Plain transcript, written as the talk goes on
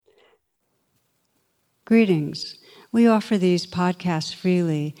Greetings. We offer these podcasts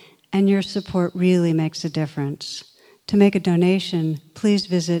freely, and your support really makes a difference. To make a donation, please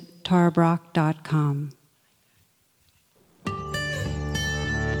visit tarabrach.com.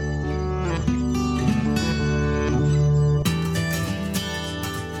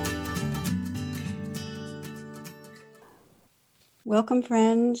 Welcome,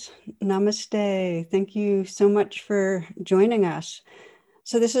 friends. Namaste. Thank you so much for joining us.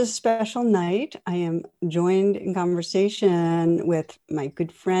 So this is a special night. I am joined in conversation with my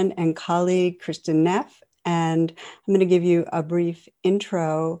good friend and colleague, Kristin Neff, and I'm going to give you a brief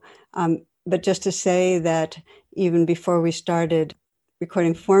intro, but just to say that even before we started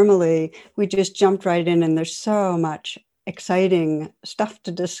recording formally, we just jumped right in, and there's so much exciting stuff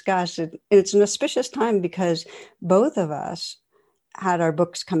to discuss. It's an auspicious time because both of us had our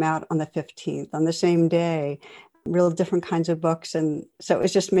books come out on the 15th, on the same day, real different kinds of books. And so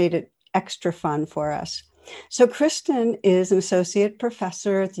it's just made it extra fun for us. So Kristin is an associate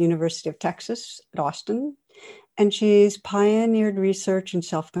professor at the University of Texas at Austin, and she's pioneered research in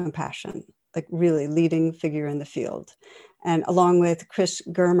self-compassion, like really leading figure in the field. And along with Chris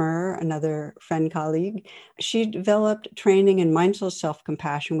Germer, another friend colleague, she developed training in mindful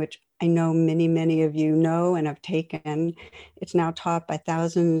self-compassion, which I know many of you know and have taken. It's now taught by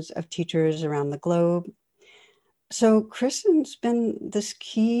thousands of teachers around the globe. So Kristin's been this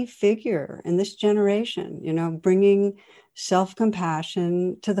key figure in this generation, bringing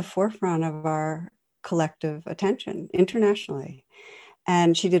self-compassion to the forefront of our collective attention internationally.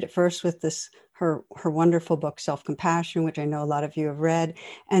 And she did it first with her wonderful book, Self-Compassion, which I know a lot of you have read.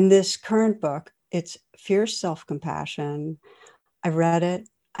 And this current book, it's Fierce Self-Compassion. I've read it.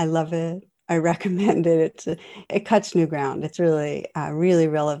 I love it. I recommend it. It cuts new ground. It's really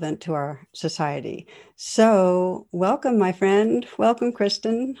relevant to our society. So welcome, my friend. Welcome,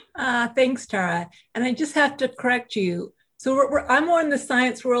 Kristin. Thanks, Tara. And I just have to correct you. So I'm more in the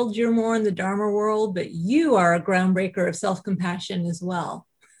science world, you're more in the Dharma world, but you are a groundbreaker of self-compassion as well.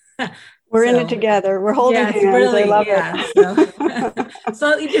 We're in it together. We're holding hands. Really, I love it. So,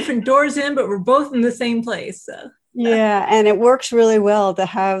 slightly different doors in, but we're both in the same place. So. Yeah, and it works really well to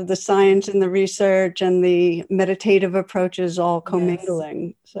have the science and the research and the meditative approaches all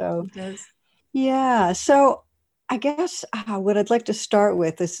commingling. Yes. So, yeah. So I guess what I'd like to start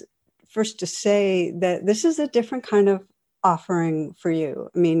with is first to say that this is a different kind of offering for you.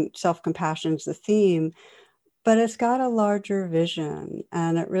 I mean, self-compassion is the theme, but it's got a larger vision,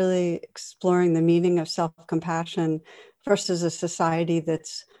 and it really exploring the meaning of self-compassion first as a society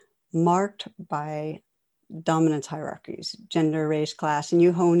that's marked by dominance hierarchies, gender, race, class, and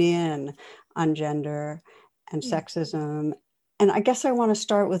you hone in on gender and sexism. And I guess I want to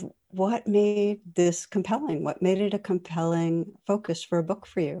start with what made this compelling? What made it a compelling focus for a book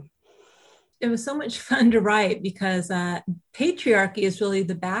for you? It was so much fun to write because patriarchy is really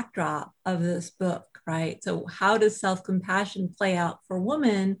the backdrop of this book, right? So how does self-compassion play out for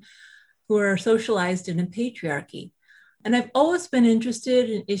women who are socialized in a patriarchy? And I've always been interested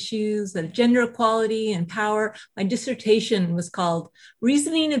in issues of gender equality and power. My dissertation was called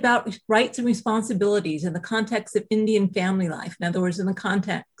Reasoning About Rights and Responsibilities in the Context of Indian Family Life. In other words, in the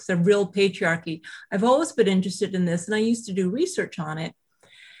context of real patriarchy. I've always been interested in this, and I used to do research on it.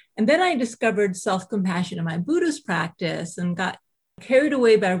 And then I discovered self-compassion in my Buddhist practice and got carried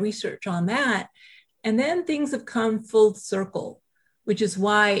away by research on that. And then things have come full circle, which is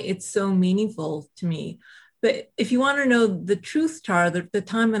why it's so meaningful to me. But if you want to know the truth, Tara, the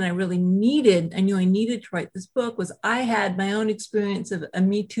time when I really I knew I needed to write this book was I had my own experience of a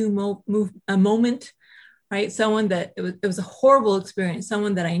Me Too moment, right? Someone that, it was a horrible experience,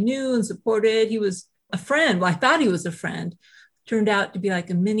 someone that I knew and supported. He was a friend. Well, I thought he was a friend. Turned out to be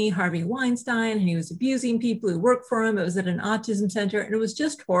like a mini Harvey Weinstein, and he was abusing people who worked for him. It was at an autism center, and it was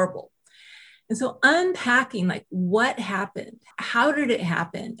just horrible. And so unpacking, like, what happened? How did it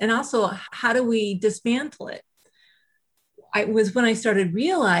happen? And also, how do we dismantle it? Was when I started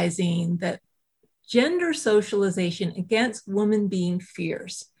realizing that gender socialization against women being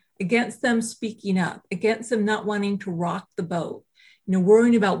fierce, against them speaking up, against them not wanting to rock the boat,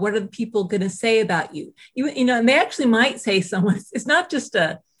 worrying about what are the people going to say about you. And they actually might say someone, it's not just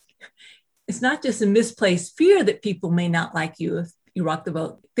a misplaced fear that people may not like you if you rock the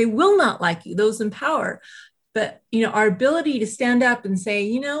boat. They will not like you, those in power. But, our ability to stand up and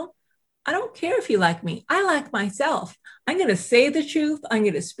say, I don't care if you like me. I like myself. I'm going to say the truth. I'm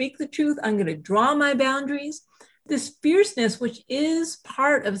going to speak the truth. I'm going to draw my boundaries. This fierceness, which is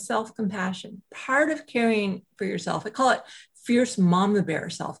part of self-compassion, part of caring for yourself. I call it fierce mama bear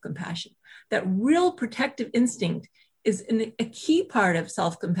self-compassion. That real protective instinct is a key part of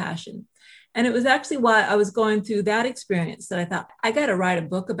self-compassion. And it was actually why I was going through that experience that I thought, I got to write a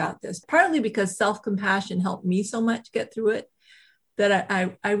book about this, partly because self-compassion helped me so much get through it, that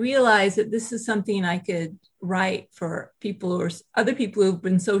I realized that this is something I could write for people or other people who've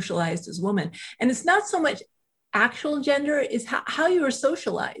been socialized as women. And it's not so much actual gender, is how you are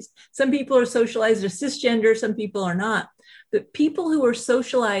socialized. Some people are socialized as cisgender, some people are not. But people who are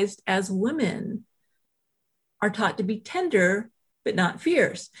socialized as women are taught to be tender, but not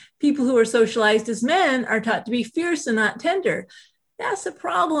fierce. People who are socialized as men are taught to be fierce and not tender. That's a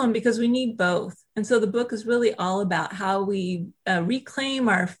problem because we need both. And so the book is really all about how we reclaim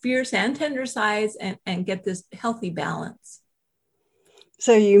our fierce and tender sides and get this healthy balance.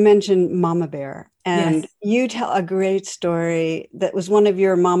 So you mentioned Mama Bear, and Yes. you tell a great story that was one of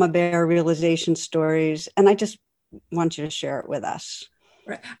your Mama Bear realization stories. And I just want you to share it with us.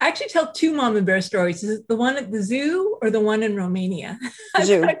 Right. I actually tell two Mama Bear stories. Is it the one at the zoo or the one in Romania? I've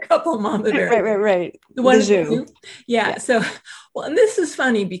Zoo. got a couple Mama Bears. Right. The one The at the zoo. zoo. Yeah. So, well, and this is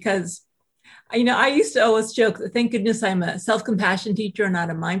funny because, I used to always joke that thank goodness I'm a self-compassion teacher, not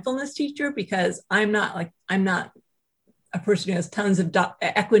a mindfulness teacher, because I'm not a person who has tons of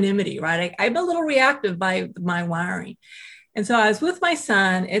equanimity, right? I'm a little reactive by my wiring. And so I was with my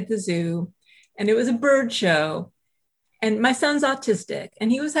son at the zoo, and it was a bird show. And my son's autistic,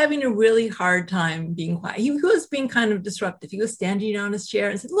 and he was having a really hard time being quiet. He was being kind of disruptive. He was standing on his chair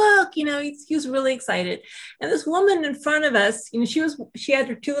and said, look, he was really excited. And this woman in front of us, she had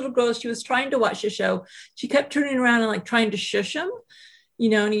her two little girls. She was trying to watch the show. She kept turning around and trying to shush him,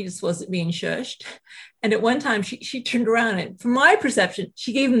 and he just wasn't being shushed. And at one time she turned around, and from my perception,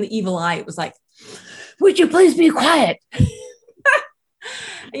 she gave him the evil eye. It was like, would you please be quiet?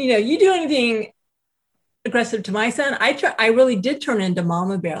 You do anything aggressive to my son, I really did turn into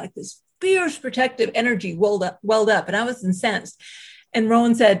Mama Bear, like this fierce protective energy welled up, and I was incensed. And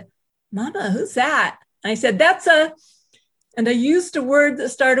Rowan said, Mama, who's that? And I said, and I used a word that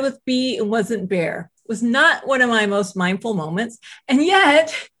started with B and wasn't bear. It was not one of my most mindful moments. And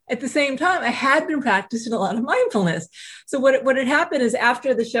yet, at the same time, I had been practicing a lot of mindfulness. So what had happened is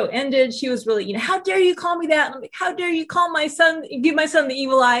after the show ended, she was really, how dare you call me that? And I'm like, how dare you call my son, give my son the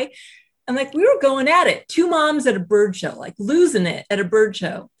evil eye? And we were going at it, two moms at a bird show, losing it at a bird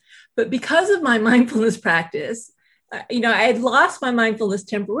show. But because of my mindfulness practice, I had lost my mindfulness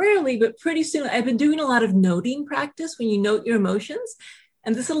temporarily, but pretty soon I've been doing a lot of noting practice when you note your emotions.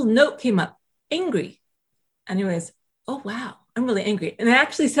 And this little note came up, angry. Anyways, oh, wow, I'm really angry. And I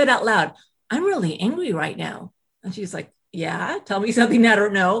actually said out loud, I'm really angry right now. And she's like, yeah, tell me something I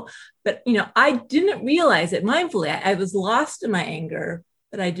don't know. But, I didn't realize it mindfully. I was lost in my anger,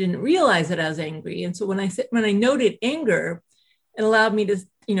 but I didn't realize that I was angry. And so when I noted anger, it allowed me to,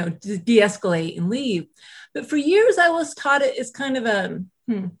 to de-escalate and leave. But for years, I was taught it as kind of a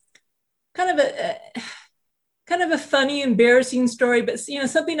funny, embarrassing story, but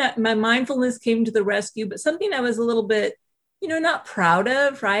something that my mindfulness came to the rescue, but something I was a little bit, not proud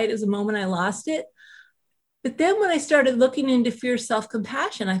of, right? It was a moment I lost it. But then when I started looking into fierce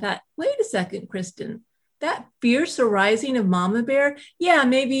self-compassion, I thought, wait a second, Kristin, that fierce arising of Mama Bear, yeah,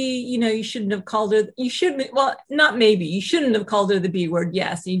 maybe, you shouldn't have called her, you shouldn't have called her the B word,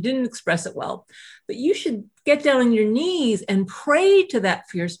 yes, and you didn't express it well, but you should get down on your knees and pray to that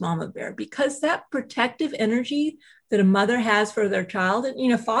fierce Mama Bear, because that protective energy that a mother has for their child,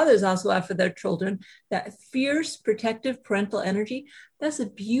 and, fathers also have for their children, that fierce protective parental energy, that's a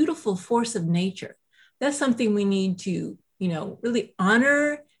beautiful force of nature. That's something we need to, really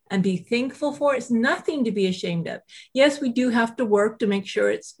honor and be thankful for. It's nothing to be ashamed of. Yes, we do have to work to make sure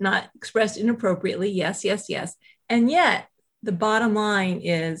it's not expressed inappropriately. Yes. And yet the bottom line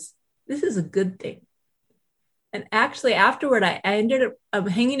is this is a good thing. And actually afterward, I ended up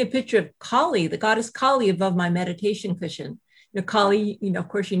hanging a picture of Kali, the goddess Kali, above my meditation cushion. Kali, of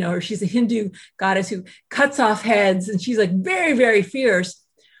course, her, she's a Hindu goddess who cuts off heads, and she's very, very fierce.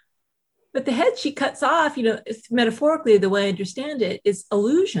 But the head she cuts off, metaphorically, the way I understand it, is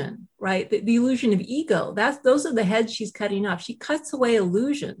illusion, right? The illusion of ego. Those are the heads she's cutting off. She cuts away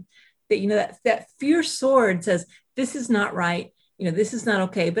illusion. That fierce sword says, this is not right. This is not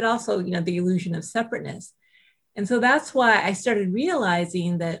okay. But also, the illusion of separateness. And so that's why I started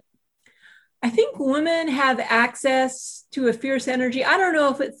realizing that I think women have access to a fierce energy. I don't know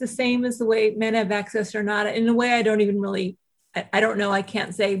if it's the same as the way men have access or not. In a way, I don't even really, I don't know, I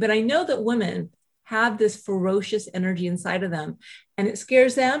can't say, but I know that women have this ferocious energy inside of them, and it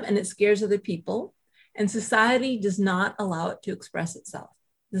scares them and it scares other people. And society does not allow it to express itself.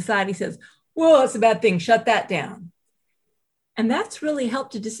 Society says, whoa, it's a bad thing, shut that down. And that's really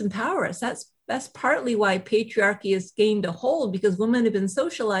helped to disempower us. That's partly why patriarchy has gained a hold, because women have been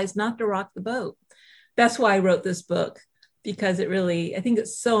socialized not to rock the boat. That's why I wrote this book, because I think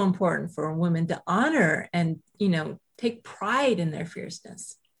it's so important for women to honor and, take pride in their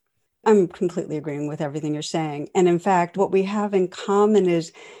fierceness. I'm completely agreeing with everything you're saying. And in fact, what we have in common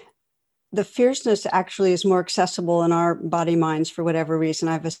is the fierceness actually is more accessible in our body minds for whatever reason.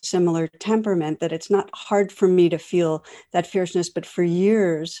 I have a similar temperament, that it's not hard for me to feel that fierceness. But for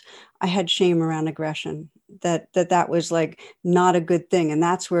years, I had shame around aggression, that was like not a good thing. And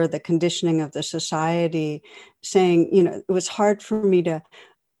that's where the conditioning of the society saying, it was hard for me to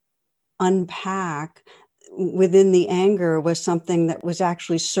unpack within the anger was something that was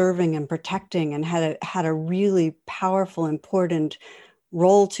actually serving and protecting and had a really powerful, important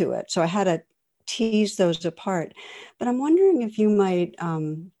role to it. So I had to tease those apart. But I'm wondering if you might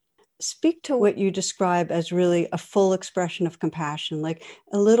speak to what you describe as really a full expression of compassion, like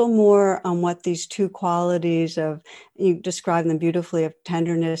a little more on what these two qualities of, you describe them beautifully, of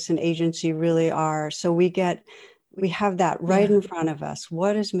tenderness and agency really are. So we have that right in front of us.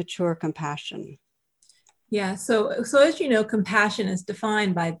 What is mature compassion? Yeah. So as you know, compassion is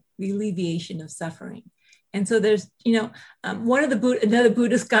defined by the alleviation of suffering. And so there's, another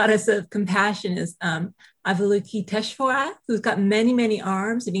Buddhist goddess of compassion is Avalokiteshvara, who's got many, many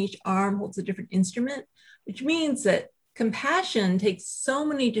arms, and each arm holds a different instrument, which means that compassion takes so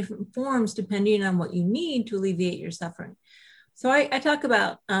many different forms depending on what you need to alleviate your suffering. So I talk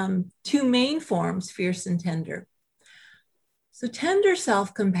about two main forms, fierce and tender. So tender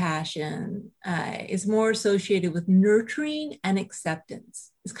self-compassion is more associated with nurturing and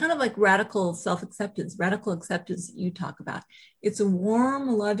acceptance. It's kind of like radical self-acceptance, radical acceptance that you talk about. It's a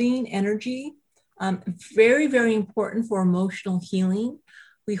warm, loving energy, very, very important for emotional healing.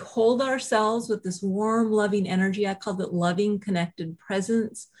 We hold ourselves with this warm, loving energy. I call it loving, connected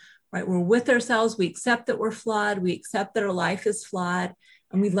presence, right? We're with ourselves. We accept that we're flawed. We accept that our life is flawed,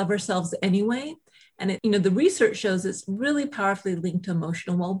 and we love ourselves anyway. And the research shows it's really powerfully linked to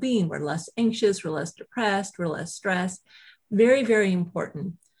emotional well-being. We're less anxious, we're less depressed, we're less stressed. Very, very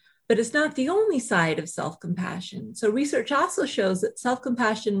important. But it's not the only side of self-compassion. So research also shows that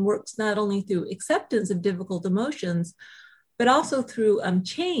self-compassion works not only through acceptance of difficult emotions, but also through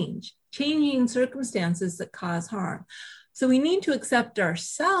changing circumstances that cause harm. So we need to accept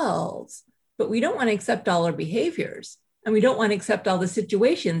ourselves, but we don't want to accept all our behaviors. And we don't want to accept all the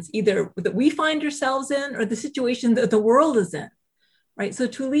situations, either that we find ourselves in or the situation that the world is in, right? So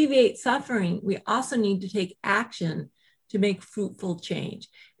to alleviate suffering, we also need to take action to make fruitful change.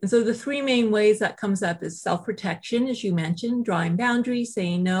 And so the three main ways that comes up is self-protection, as you mentioned, drawing boundaries,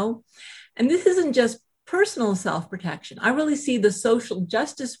 saying no. And this isn't just personal self-protection. I really see the social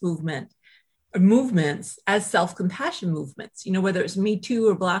justice movements as self-compassion movements, whether it's Me Too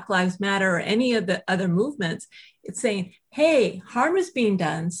or Black Lives Matter or any of the other movements. It's saying, hey, harm is being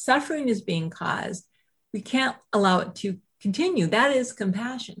done, suffering is being caused. We can't allow it to continue. That is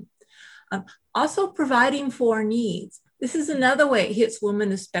compassion. Also providing for needs. This is another way it hits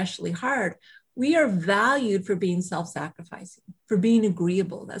women especially hard. We are valued for being self-sacrificing, for being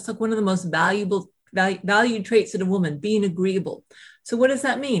agreeable. That's like one of the most valued traits in a woman, being agreeable. So what does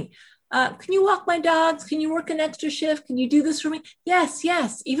that mean? Can you walk my dogs? Can you work an extra shift? Can you do this for me? Yes,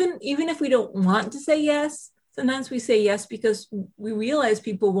 yes. Even if we don't want to say yes, sometimes we say yes because we realize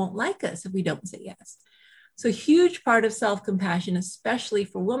people won't like us if we don't say yes. So a huge part of self-compassion, especially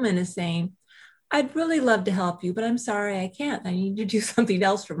for women, is saying, I'd really love to help you, but I'm sorry, I can't. I need to do something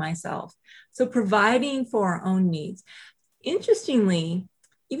else for myself. So providing for our own needs. Interestingly,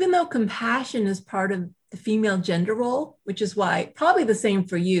 even though compassion is part of the female gender role, which is why probably the same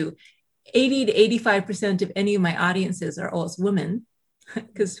for you, 80 to 85% of any of my audiences are always women,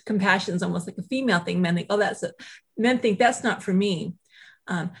 because compassion is almost like a female thing. Men think that's not for me.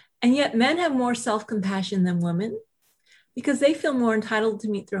 And yet men have more self-compassion than women because they feel more entitled to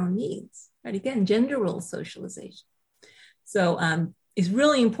meet their own needs, right? Again, gender role socialization. So it's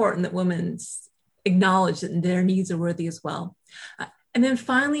really important that women acknowledge that their needs are worthy as well. And then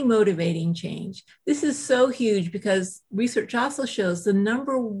finally, motivating change. This is so huge because research also shows the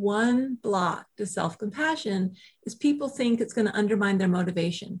number one block to self-compassion is people think it's going to undermine their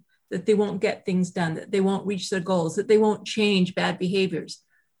motivation, that they won't get things done, that they won't reach their goals, that they won't change bad behaviors.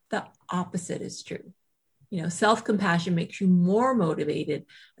 The opposite is true. Self-compassion makes you more motivated,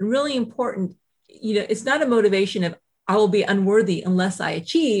 and really important. It's not a motivation of I will be unworthy unless I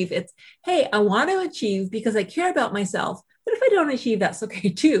achieve. It's, hey, I want to achieve because I care about myself. But if I don't achieve, that's okay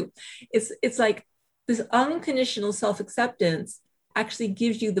too. It's like this unconditional self-acceptance actually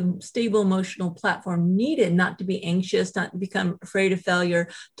gives you the stable emotional platform needed not to be anxious, not to become afraid of failure,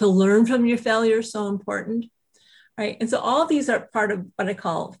 to learn from your failure is so important, right? And so all of these are part of what I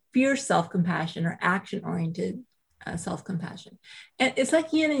call fierce self-compassion or action-oriented self-compassion. And it's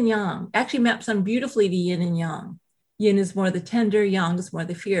like yin and yang. Actually maps on beautifully to yin and yang. Yin is more the tender, yang is more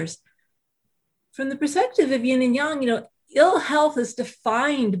the fierce. From the perspective of yin and yang, ill health is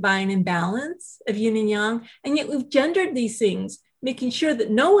defined by an imbalance of yin and yang, and yet we've gendered these things, making sure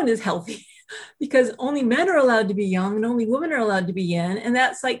that no one is healthy because only men are allowed to be young and only women are allowed to be yin, and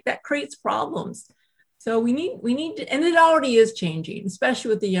that creates problems. So we need to, and it already is changing, especially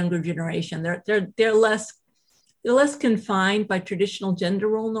with the younger generation. They're less confined by traditional gender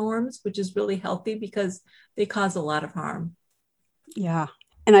role norms, which is really healthy because they cause a lot of harm. Yeah.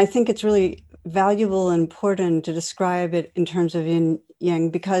 And I think it's really valuable and important to describe it in terms of yin yang,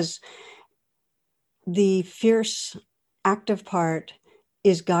 because the fierce active part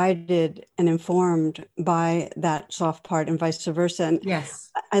is guided and informed by that soft part and vice versa. And yes,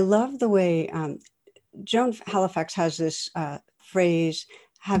 I love the way Joan Halifax has this phrase,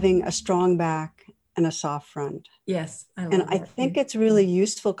 having a strong back and a soft front. Yes, I think it's really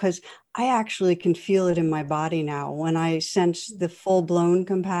useful because I actually can feel it in my body now when I sense the full-blown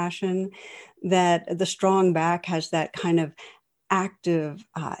compassion, that the strong back has that kind of active,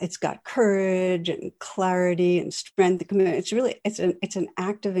 it's got courage and clarity and strength. It's an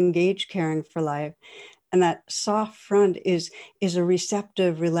active, engaged caring for life. And that soft front is a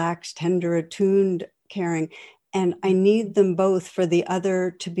receptive, relaxed, tender, attuned caring. And I need them both for the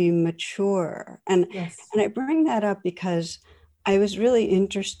other to be mature. And I bring that up because I was really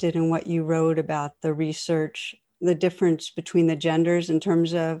interested in what you wrote about the research, the difference between the genders in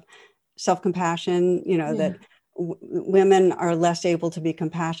terms of self-compassion, that women are less able to be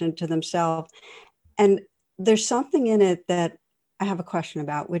compassionate to themselves. And there's something in it that I have a question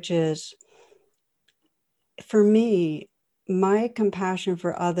about, which is, for me, my compassion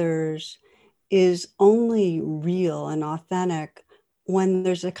for others is only real and authentic when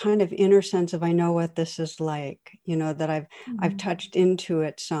there's a kind of inner sense of, I know what this is like, that I've touched into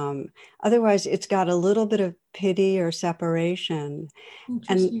it some. Otherwise, it's got a little bit of pity or separation.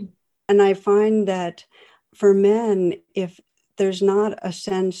 And I find that for men, if there's not a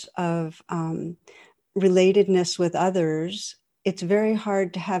sense of relatedness with others, it's very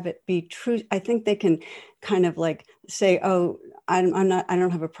hard to have it be true. I think they can kind of like say, oh, I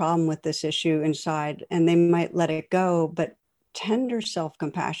don't have a problem with this issue inside, and they might let it go. But tender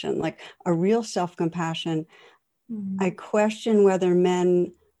self-compassion, like a real self-compassion, I question whether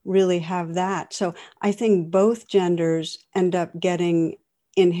men really have that. So I think both genders end up getting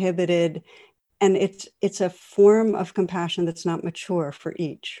inhibited, and it's a form of compassion that's not mature for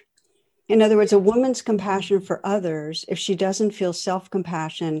each. In other words, a woman's compassion for others, if she doesn't feel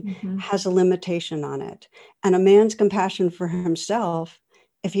self-compassion, has a limitation on it. And a man's compassion for himself,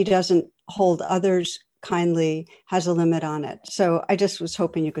 if he doesn't hold others kindly, has a limit on it. So I just was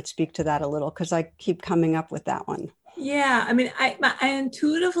hoping you could speak to that a little, because I keep coming up with that one. Yeah, I mean, I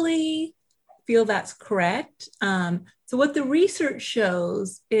intuitively feel that's correct. So what the research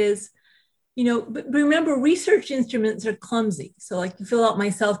shows is, but remember, research instruments are clumsy. So like you fill out my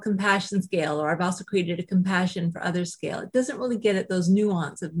self-compassion scale, or I've also created a compassion for others scale. It doesn't really get at those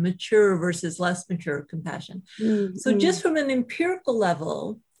nuance of mature versus less mature compassion. So just from an empirical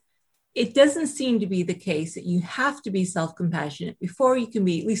level, it doesn't seem to be the case that you have to be self-compassionate before you can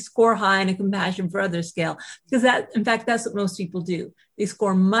be at least score high in a compassion for others scale, because in fact, that's what most people do. They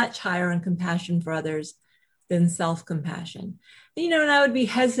score much higher in compassion for others than self-compassion. And I would be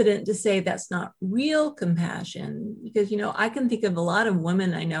hesitant to say that's not real compassion, because, I can think of a lot of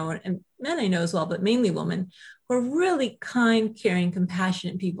women I know, and men I know as well, but mainly women, who are really kind, caring,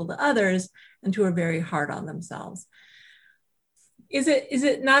 compassionate people to others, and who are very hard on themselves. Is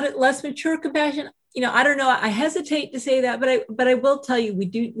it not less mature compassion? I don't know. I hesitate to say that, but I will tell you, we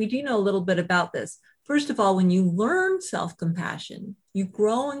do know a little bit about this. First of all, when you learn self-compassion, you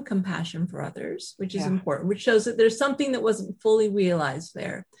grow in compassion for others, which is important, which shows that there's something that wasn't fully realized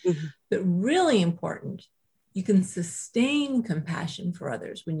there. But really important, you can sustain compassion for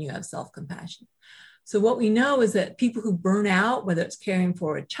others when you have self-compassion. So what we know is that people who burn out, whether it's caring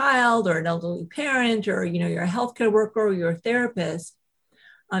for a child or an elderly parent, or you're a healthcare worker or you're a therapist,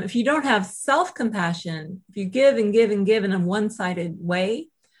 if you don't have self-compassion, if you give and give and give in a one-sided way,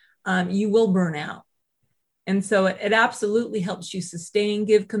 you will burn out. And so it absolutely helps you sustain,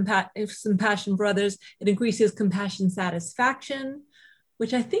 give compassion for others. It increases compassion satisfaction,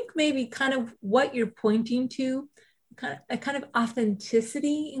 which I think may be kind of what you're pointing to. kind of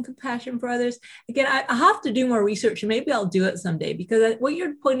authenticity and compassion for others. Again, I have to do more research, and maybe I'll do it someday, because what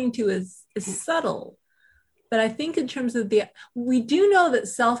you're pointing to is subtle. But I think in terms of we do know that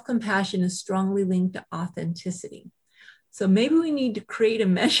self-compassion is strongly linked to authenticity. So maybe we need to create a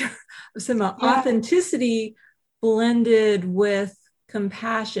measure of some authenticity blended with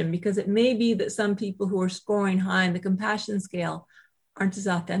compassion, because it may be that some people who are scoring high in the compassion scale aren't as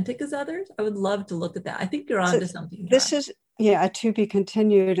authentic as others. I would love to look at that. I think you're onto something. This is, to be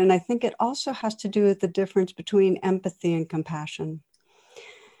continued. And I think it also has to do with the difference between empathy and compassion.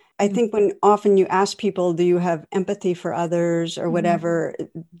 I think when often you ask people, do you have empathy for others or whatever,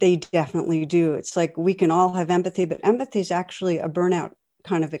 they definitely do. It's like we can all have empathy, but empathy is actually a burnout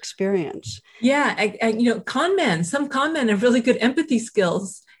kind of experience. Yeah. Some con men have really good empathy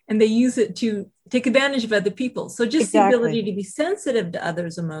skills, and they use it to take advantage of other people. So just the ability to be sensitive to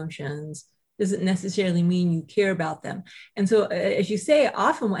others' emotions doesn't necessarily mean you care about them. And so, as you say,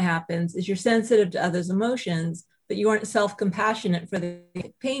 often what happens is you're sensitive to others' emotions, but you aren't self-compassionate for the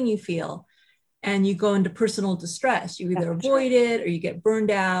pain you feel. And you go into personal distress. You either avoid it or you get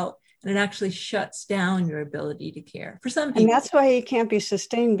burned out, and it actually shuts down your ability to care for some people. And that's why it can't be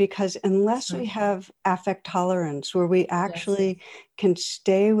sustained, because unless we have affect tolerance, where we actually can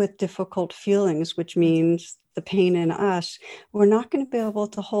stay with difficult feelings, which means the pain in us, we're not going to be able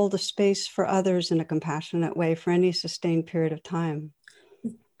to hold a space for others in a compassionate way for any sustained period of time.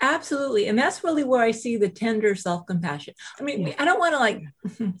 Absolutely. And that's really where I see the tender self-compassion. I mean, I don't want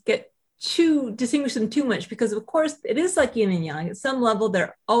to get distinguish them too much, because of course it is like yin and yang. At some level,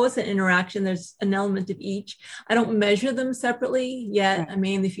 they're always an interaction. There's an element of each. I don't measure them separately yet. I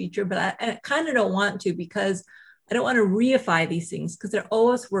may in the future, but I kind of don't want to, because I don't want to reify these things, because they're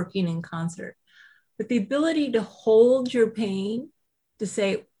always working in concert. But the ability to hold your pain, to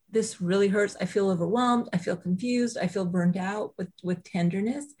say, this really hurts, I feel overwhelmed, I feel confused, I feel burned out, with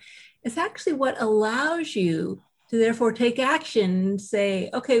tenderness, is actually what allows you to therefore take action and say,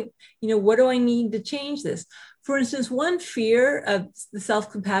 okay, what do I need to change this? For instance, one fear of the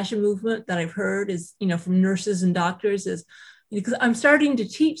self-compassion movement that I've heard is, from nurses and doctors, is because I'm starting to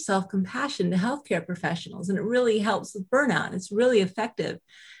teach self-compassion to healthcare professionals, and it really helps with burnout. It's really effective.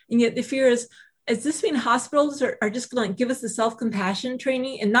 And yet the fear is this mean hospitals are just going to give us the self-compassion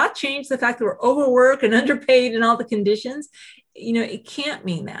training and not change the fact that we're overworked and underpaid and all the conditions? It can't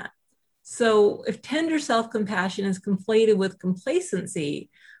mean that. So if tender self-compassion is conflated with complacency,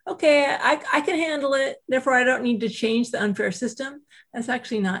 okay, I can handle it, therefore I don't need to change the unfair system, that's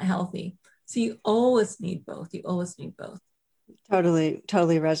actually not healthy. So you always need both. You always need both. Totally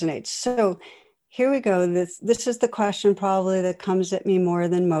resonates. So here we go. This is the question probably that comes at me more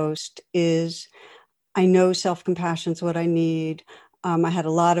than most is, I know self-compassion is what I need. I had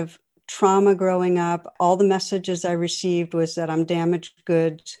a lot of trauma growing up. All the messages I received was that I'm damaged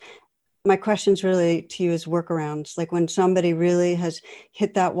goods. My questions really to you is workarounds. Like when somebody really has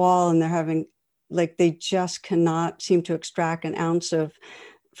hit that wall and they're having, they just cannot seem to extract an ounce of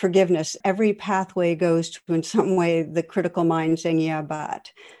forgiveness. Every pathway goes to, in some way, the critical mind saying, yeah,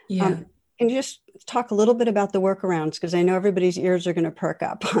 but. Can you just talk a little bit about the workarounds? Because I know everybody's ears are going to perk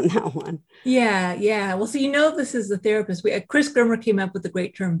up on that one. Yeah. Well, so this is the therapist. Chris Grimmer came up with the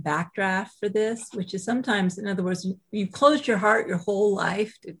great term backdraft for this, which is sometimes, in other words, you've closed your heart your whole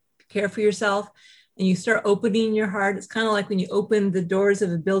life to care for yourself, and you start opening your heart. It's kind of like when you open the doors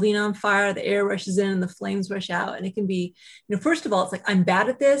of a building on fire, the air rushes in and the flames rush out. And it can be, first of all, it's like, I'm bad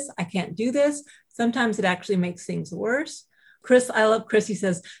at this, I can't do this. Sometimes it actually makes things worse. I love Chris. He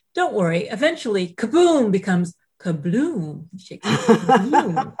says, don't worry. Eventually, kaboom becomes kabloom.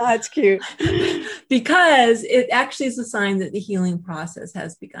 Kabloom. That's cute. Because it actually is a sign that the healing process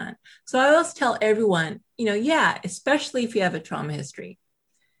has begun. So I always tell everyone, especially if you have a trauma history,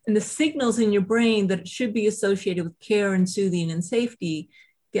 and the signals in your brain that it should be associated with care and soothing and safety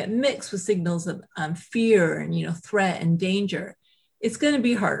get mixed with signals of fear and, threat and danger, it's going to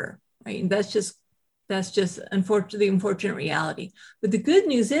be harder, right? And that's just the unfortunate reality. But the good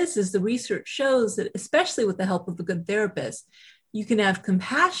news is the research shows that, especially with the help of a good therapist, you can have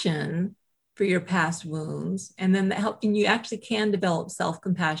compassion for your past wounds, and then and you actually can develop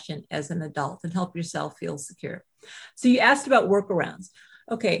self-compassion as an adult and help yourself feel secure. So you asked about workarounds.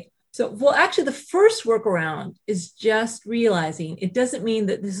 Okay, actually the first workaround is just realizing it doesn't mean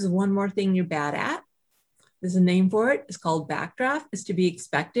that this is one more thing you're bad at. There's a name for it. It's called backdraft. It's to be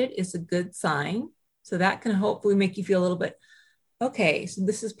expected. It's a good sign. So that can hopefully make you feel a little bit, okay, so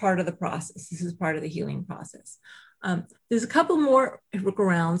this is part of the process. This is part of the healing process. There's a couple more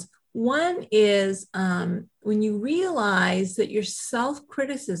workarounds. One is when you realize that your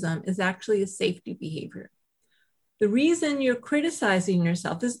self-criticism is actually a safety behavior. the reason you're criticizing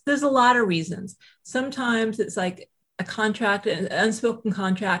yourself, there's a lot of reasons. Sometimes it's like a contract, an unspoken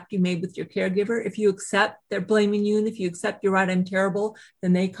contract you made with your caregiver. If you accept they're blaming you, and if you accept you're right, I'm terrible,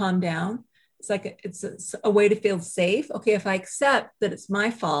 then they calm down. It's like it's a way to feel safe. Okay, if I accept that it's my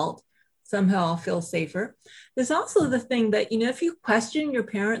fault, somehow I'll feel safer. There's also the thing that, if you question your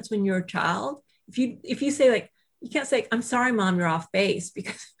parents when you're a child, if you say, like, you can't say, I'm sorry, Mom, you're off base,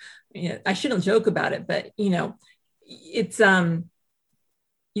 because I shouldn't joke about it, but it's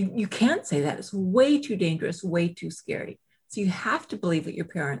you can't say that. It's way too dangerous, way too scary. So you have to believe what your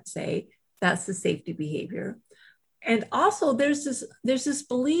parents say. That's the safety behavior. And also there's this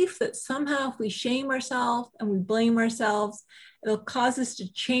belief that somehow if we shame ourselves and we blame ourselves, it'll cause us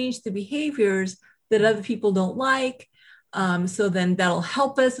to change the behaviors that other people don't like. So then that'll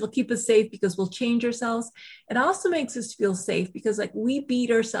help us. It'll keep us safe because we'll change ourselves. It also makes us feel safe because, like, we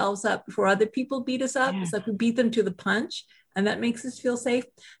beat ourselves up before other people beat us up. Yeah. It's like we beat them to the punch, and that makes us feel safe.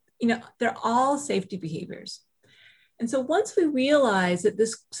 They're all safety behaviors. And so once we realize that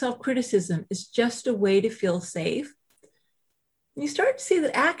this self-criticism is just a way to feel safe, you start to see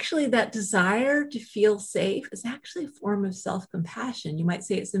that actually that desire to feel safe is actually a form of self-compassion. You might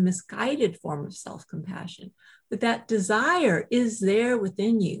say it's a misguided form of self-compassion, but that desire is there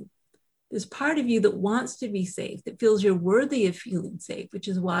within you. There's part of you that wants to be safe, that feels you're worthy of feeling safe, which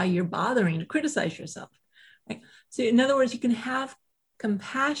is why you're bothering to criticize yourself. Right? So in other words, you can have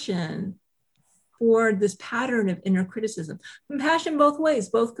compassion for this pattern of inner criticism. Compassion both ways,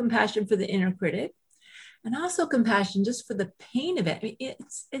 both compassion for the inner critic and also compassion just for the pain of it. I mean,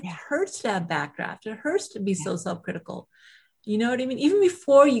 it hurts to have backdraft. It hurts to be so self-critical. You know what I mean? Even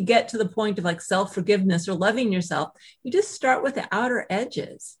before you get to the point of like self-forgiveness or loving yourself, you just start with the outer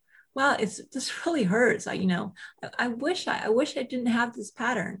edges. Wow, this really hurts. I wish I didn't have this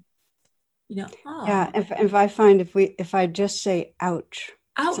pattern. Yeah. If I find if I just say ouch.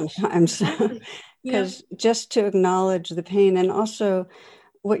 Sometimes, because just to acknowledge the pain. And also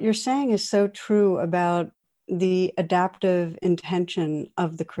what you're saying is so true about the adaptive intention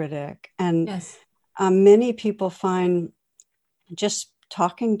of the critic. And yes. Many people find just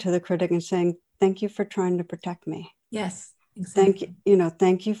talking to the critic and saying, thank you for trying to protect me. Yes, exactly.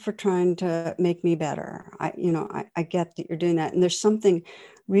 Thank you for trying to make me better. I get that you're doing that. And there's something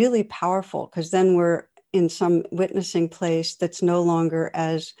really powerful, because then we're in some witnessing place that's no longer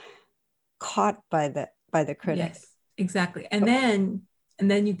as caught by the critic. Yes, exactly. And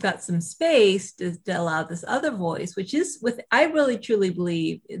then you've got some space to allow this other voice, which is I really truly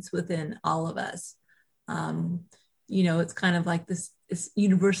believe it's within all of us. It's kind of like this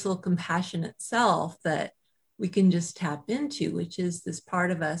universal compassion itself that we can just tap into, which is this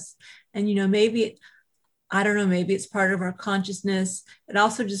part of us. And, maybe it's part of our consciousness. It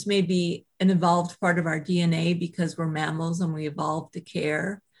also just may be an evolved part of our DNA because we're mammals and we evolved to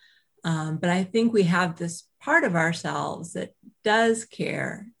care. But I think we have this part of ourselves that does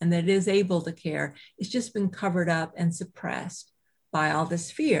care and that is able to care. It's just been covered up and suppressed by all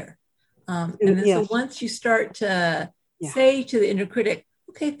this fear. And then so once you start to say to the inner critic,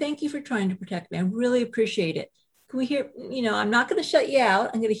 okay, thank you for trying to protect me. I really appreciate it. Can we hear, I'm not going to shut you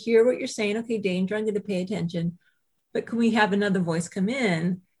out. I'm going to hear what you're saying. Okay, danger, I'm going to pay attention. But can we have another voice come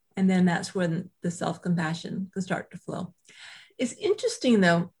in? And then that's when the self-compassion can start to flow. It's interesting,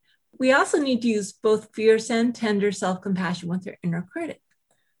 though. We also need to use both fierce and tender self-compassion with our inner critic.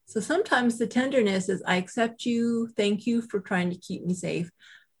 So sometimes the tenderness is, I accept you. Thank you for trying to keep me safe.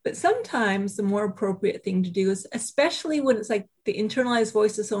 But sometimes the more appropriate thing to do is, especially when it's like the internalized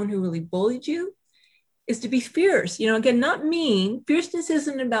voice of someone who really bullied you, is to be fierce. Again, not mean. Fierceness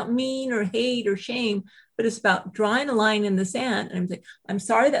isn't about mean or hate or shame, but it's about drawing a line in the sand. And I'm like, I'm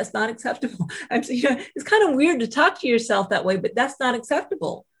sorry, that's not acceptable. It's kind of weird to talk to yourself that way, but that's not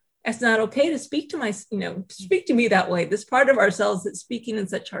acceptable. It's not okay to speak to me that way. This part of ourselves that's speaking in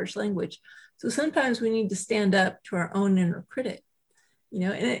such harsh language. So sometimes we need to stand up to our own inner critic,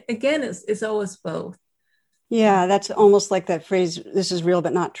 and again, it's always both. Yeah, that's almost like that phrase, this is real,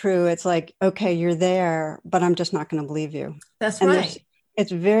 but not true. It's like, okay, you're there, but I'm just not going to believe you. That's right.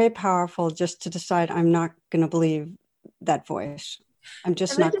 It's very powerful just to decide I'm not going to believe that voice. I'm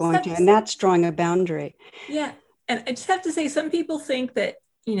just not going to. And that's drawing a boundary. Yeah. And I just have to say, some people think that,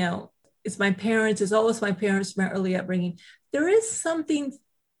 it's my parents, it's always my parents, my early upbringing. There is something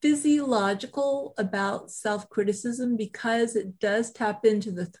physiological about self-criticism because it does tap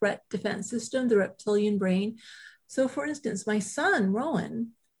into the threat defense system, the reptilian brain. So for instance, my son,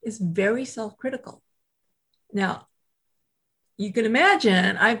 Rowan, is very self-critical. Now, you can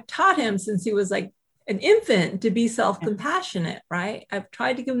imagine, I've taught him since he was like an infant to be self-compassionate, right? I've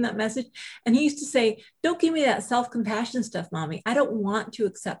tried to give him that message. And he used to say, don't give me that self-compassion stuff, mommy. I don't want to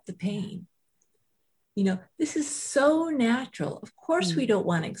accept the pain. This is so natural. Of course, we don't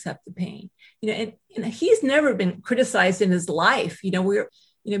want to accept the pain, and he's never been criticized in his life.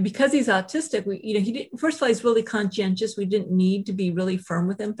 Because he's autistic, he didn't, first of all, he's really conscientious. We didn't need to be really firm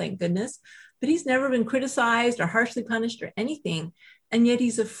with him, thank goodness, but he's never been criticized or harshly punished or anything. And yet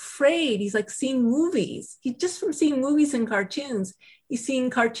he's afraid. He's like seeing movies. He just from seeing movies and cartoons, he's seeing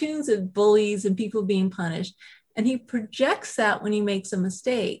cartoons of bullies and people being punished. And he projects that when he makes a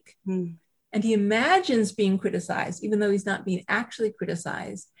mistake. And he imagines being criticized, even though he's not being actually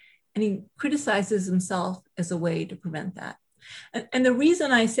criticized. And he criticizes himself as a way to prevent that. And the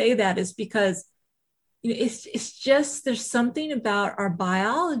reason I say that is because it's just, there's something about our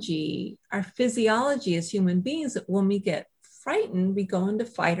biology, our physiology as human beings, that when we get frightened, we go into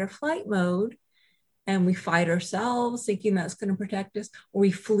fight or flight mode, and we fight ourselves thinking that's going to protect us, or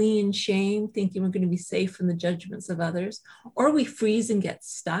we flee in shame thinking we're going to be safe from the judgments of others, or we freeze and get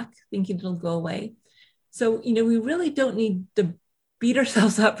stuck thinking it'll go away. So, we really don't need to beat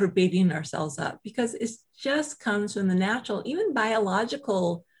ourselves up for beating ourselves up, because it just comes from the natural, even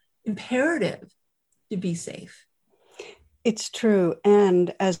biological imperative to be safe. It's true.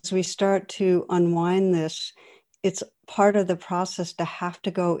 And as we start to unwind this, it's part of the process to have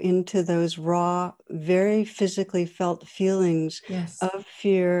to go into those raw, very physically felt feelings of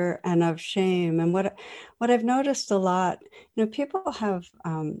fear and of shame. And what I've noticed a lot, people have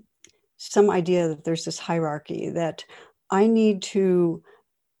some idea that there's this hierarchy, that I need to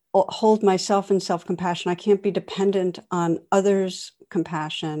hold myself in self-compassion. I can't be dependent on others'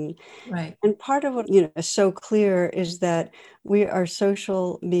 compassion. Right. And part of what is so clear is that we are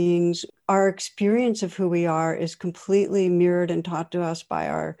social beings. Our experience of who we are is completely mirrored and taught to us by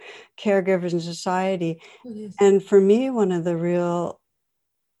our caregivers in society. And for me, one of the real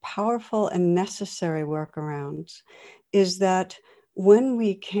powerful and necessary workarounds is that when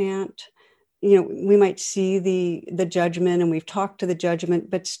we can't, we might see the judgment, and we've talked to the judgment,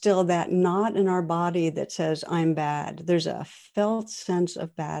 but still that knot in our body that says, I'm bad. There's a felt sense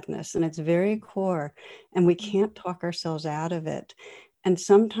of badness, and it's very core, and we can't talk ourselves out of it. And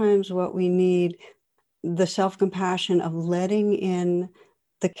sometimes what we need, the self-compassion of letting in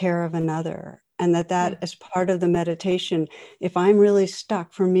the care of another, and that as part of the meditation, if I'm really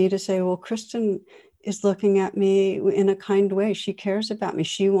stuck, for me to say, well, Kristin is looking at me in a kind way. She cares about me.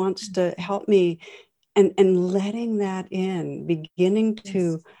 She wants to help me. And letting that in, beginning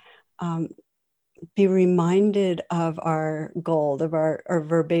to be reminded of our gold, of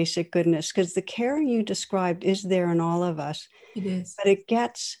our basic goodness, because the care you described is there in all of us. It is. But it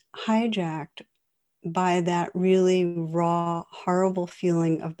gets hijacked by that really raw, horrible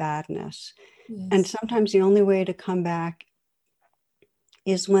feeling of badness. And sometimes the only way to come back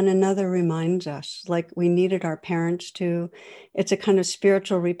is when another reminds us, like we needed our parents to. It's a kind of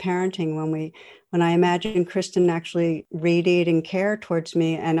spiritual reparenting when I imagine Kristin actually radiating care towards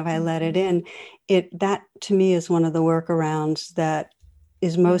me, and if I let it in, that to me is one of the workarounds that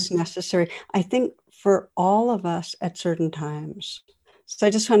is most necessary, I think, for all of us at certain times. So I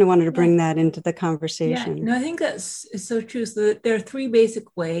just kind of wanted to bring that into the conversation. Yeah, no, I think that's so true. So there are three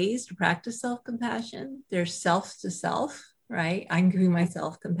basic ways to practice self-compassion. There's self to self, right? I'm giving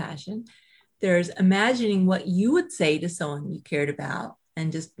myself compassion. There's imagining what you would say to someone you cared about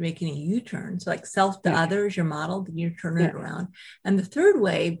and just making a U-turn. So like self to other is your model, then you turn it around. And the third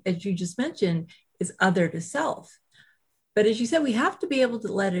way, as you just mentioned, is other to self. But as you said, we have to be able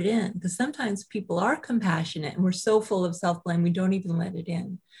to let it in, because sometimes people are compassionate and we're so full of self-blame, we don't even let it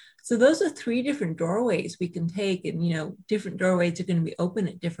in. So those are three different doorways we can take, and different doorways are going to be open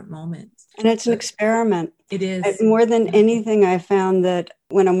at different moments. And it's an experiment. It is. More than anything, I found that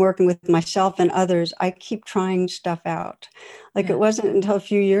when I'm working with myself and others, I keep trying stuff out. Like it wasn't until a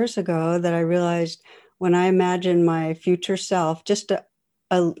few years ago that I realized, when I imagine my future self, just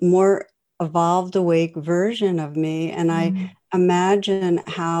a more evolved, awake version of me, and I imagine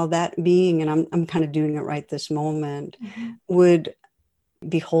how that being, and I'm kind of doing it right this moment, would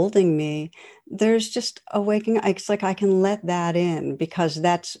be holding me, there's just a waking. It's like I can let that in, because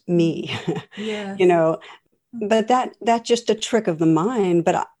that's me. But that's just a trick of the mind.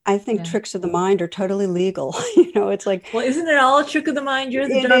 But I think tricks of the mind are totally legal. It's like, well, isn't it all a trick of the mind? You're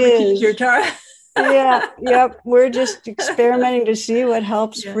the Dharma teacher, Tara. We're just experimenting to see what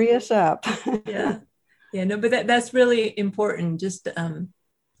helps free us up. No, but that's really important. Just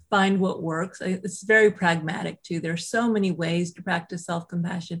find what works. It's very pragmatic too. There's so many ways to practice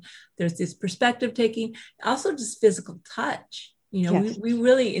self-compassion. There's this perspective taking, also just physical touch. Yes. We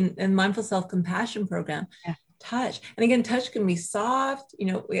really, in mindful self-compassion program, Yeah. touch. And again, touch can be soft.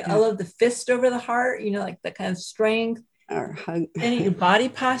 I Yeah. love the fist over the heart, like that kind of strength. Or hug. And your body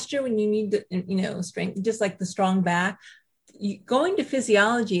posture when you need to, strength, just like the strong back. Going to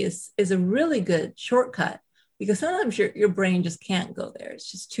physiology is a really good shortcut, because sometimes your brain just can't go there.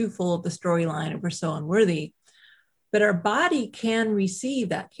 It's just too full of the storyline of we're so unworthy. But our body can receive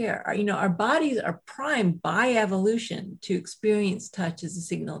that care. Our bodies are primed by evolution to experience touch as a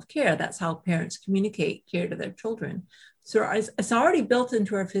signal of care. That's how parents communicate care to their children. So it's already built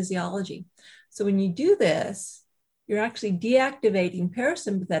into our physiology. So when you do this, you're actually deactivating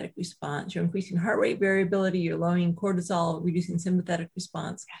parasympathetic response. You're increasing heart rate variability. You're lowering cortisol, reducing sympathetic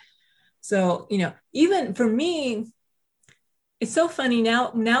response. So, even for me, it's so funny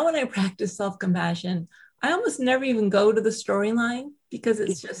now when I practice self-compassion, I almost never even go to the storyline, because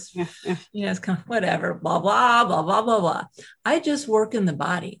it's just, it's kind of whatever, blah, blah, blah, blah, blah, blah. I just work in the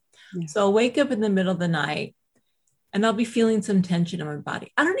body. Yeah. So I'll wake up in the middle of the night and I'll be feeling some tension in my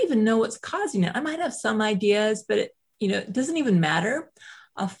body. I don't even know what's causing it. I might have some ideas, but it doesn't even matter.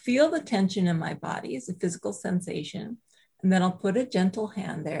 I'll feel the tension in my body as a physical sensation. And then I'll put a gentle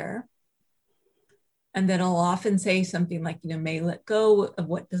hand there. And then I'll often say something like, may let go of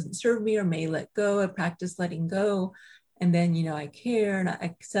what doesn't serve me, or may let go. I practice letting go. And then, I care, and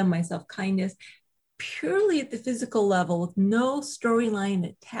I send myself kindness purely at the physical level with no storyline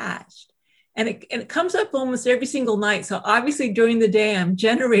attached. And it comes up almost every single night. So obviously during the day, I'm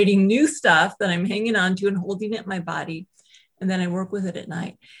generating new stuff that I'm hanging on to and holding it in my body. And then I work with it at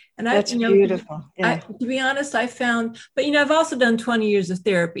night. And that's beautiful. Yeah. To be honest, I found, but, I've also done 20 years of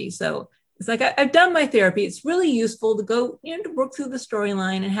therapy. So it's like I've done my therapy. It's really useful to go, to work through the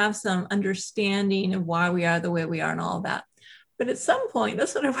storyline and have some understanding of why we are the way we are and all of that. But at some point,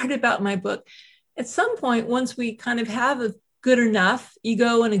 that's what I write about in my book. At some point, once we kind of have a good enough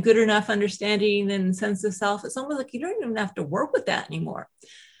ego and a good enough understanding and sense of self, it's almost like you don't even have to work with that anymore.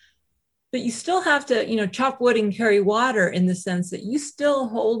 But you still have to, chop wood and carry water, in the sense that you still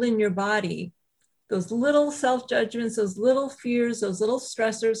hold in your body those little self-judgments, those little fears, those little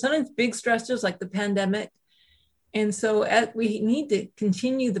stressors, sometimes big stressors like the pandemic. And so we need to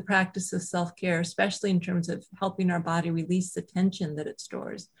continue the practice of self-care, especially in terms of helping our body release the tension that it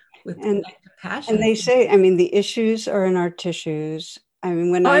stores with compassion. And they say, the issues are in our tissues.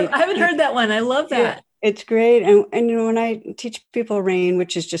 When I haven't heard that one. I love that. It's great. And when I teach people RAIN,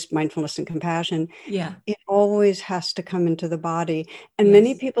 which is just mindfulness and compassion, it always has to come into the body. And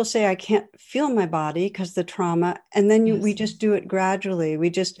many people say, I can't feel my body because the trauma. And then we just do it gradually. We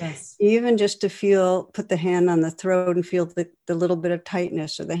just, even just to put the hand on the throat and feel the little bit of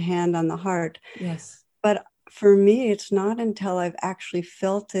tightness, or the hand on the heart. Yes. But for me, it's not until I've actually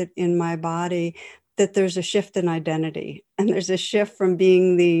felt it in my body that there's a shift in identity. And there's a shift from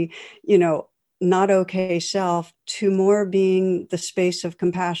being the, not okay self to more being the space of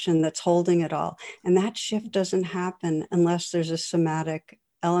compassion that's holding it all. And that shift doesn't happen unless there's a somatic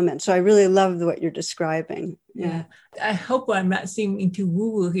element. So I really love what you're describing. Yeah. I hope I'm not seeming too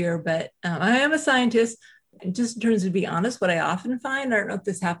woo-woo here, but I am a scientist. And just in terms of being honest, what I often find, I don't know if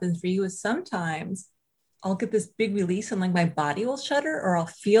this happens for you, is sometimes I'll get this big release and like my body will shudder, or I'll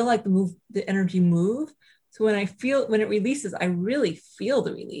feel like the energy move. So when it releases, I really feel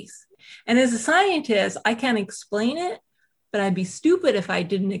the release. And as a scientist, I can't explain it, but I'd be stupid if I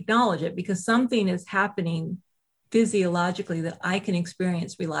didn't acknowledge it, because something is happening physiologically that I can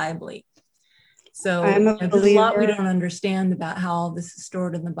experience reliably. So there's a lot we don't understand about how all this is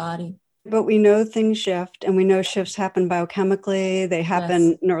stored in the body. But we know things shift, and we know shifts happen biochemically. They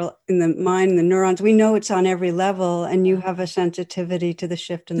happen in the mind, the neurons. We know it's on every level, and you have a sensitivity to the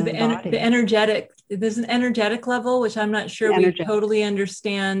shift in the body. There's an energetic level, which I'm not sure we totally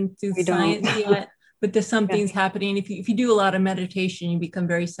understand through science yet, but there's something's happening. If you do a lot of meditation, you become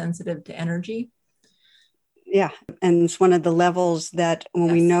very sensitive to energy. Yeah, and it's one of the levels that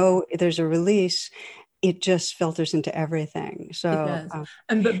when we know there's a release, it just filters into everything. So,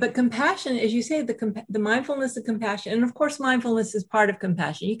 but compassion, as you say, the mindfulness of compassion, and of course, mindfulness is part of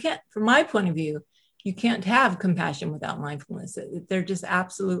compassion. You can't, from my point of view, you can't have compassion without mindfulness. They're just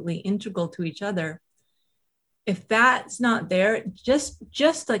absolutely integral to each other. If that's not there,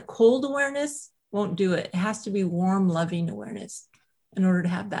 just like cold awareness won't do it. It has to be warm, loving awareness in order to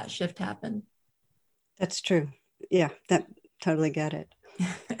have that shift happen. That's true. Yeah, that totally get it.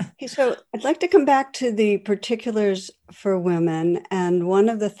 Okay, so I'd like to come back to the particulars for women. And one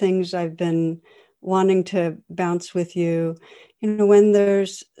of the things I've been wanting to bounce with you, when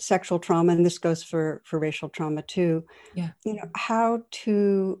there's sexual trauma, and this goes for racial trauma too, how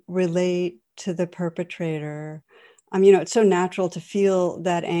to relate to the perpetrator It's so natural to feel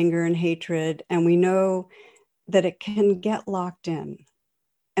that anger and hatred, and we know that it can get locked in.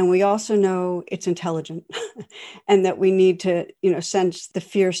 And we also know it's intelligent and that we need to, sense the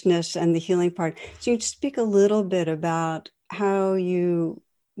fierceness and the healing part. So you speak a little bit about how you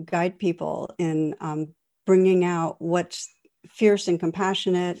guide people in bringing out what's fierce and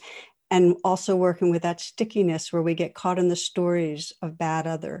compassionate, and also working with that stickiness where we get caught in the stories of bad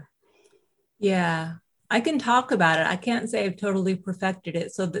other. Yeah, I can talk about it. I can't say I've totally perfected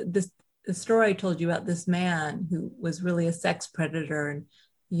it. So the story I told you about this man who was really a sex predator, and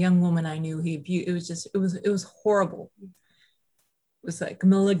a young woman I knew he abused. It was horrible. It was like a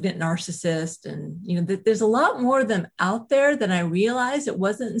malignant narcissist, and there's a lot more of them out there than I realized. It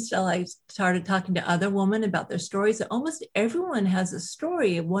wasn't until I started talking to other women about their stories that almost everyone has a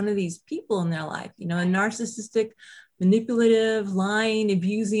story of one of these people in their life. A narcissistic, manipulative, lying,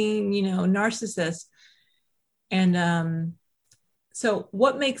 abusing, narcissist. And so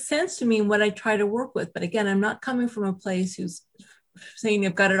what makes sense to me and what I try to work with, but again, I'm not coming from a place who's saying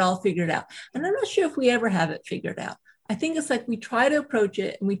I've got it all figured out. And I'm not sure if we ever have it figured out. I think it's like we try to approach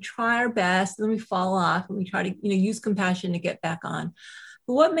it and we try our best, and then we fall off and we try to, use compassion to get back on.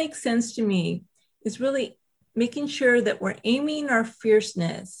 But what makes sense to me is really making sure that we're aiming our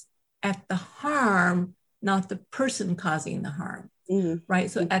fierceness at the harm, not the person causing the harm, right?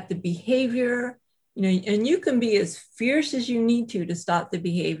 So at the behavior, and you can be as fierce as you need to stop the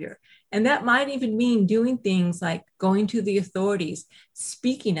behavior. And that might even mean doing things like going to the authorities,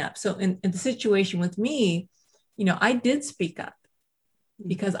 speaking up. So in the situation with me, I did speak up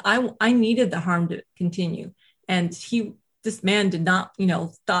because I needed the harm to continue. And this man did not,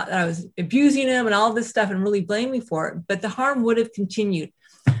 thought that I was abusing him and all this stuff and really blamed me for it, but the harm would have continued.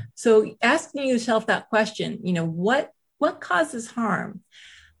 So asking yourself that question, what causes harm?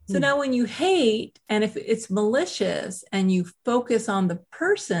 So now when you hate, and if it's malicious and you focus on the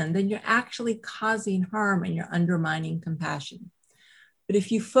person, then you're actually causing harm and you're undermining compassion. But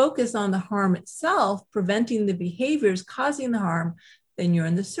if you focus on the harm itself, preventing the behaviors causing the harm, then you're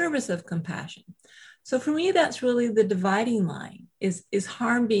in the service of compassion. So for me, that's really the dividing line. Is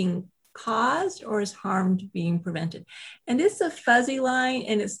harm being caused or is harm being prevented? And it's a fuzzy line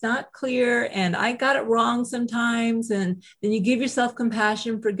and it's not clear. And I got it wrong sometimes. And then you give yourself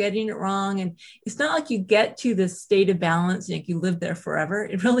compassion for getting it wrong. And it's not like you get to this state of balance and you live there forever.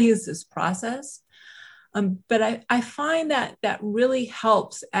 It really is this process. But I find that really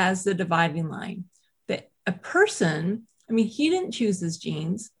helps as the dividing line. That a person, he didn't choose his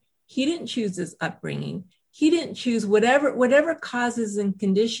genes. He didn't choose his upbringing. He didn't choose whatever causes and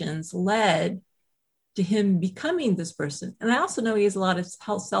conditions led to him becoming this person. And I also know he has a lot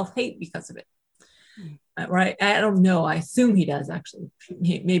of self-hate because of it. Right? I don't know. I assume he does, actually.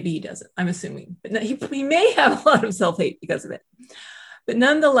 Maybe he doesn't. I'm assuming. But he may have a lot of self-hate because of it. But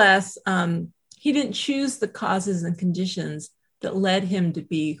nonetheless, he didn't choose the causes and conditions that led him to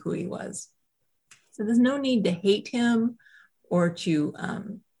be who he was. So there's no need to hate him or to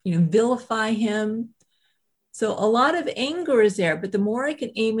vilify him. So a lot of anger is there, but the more I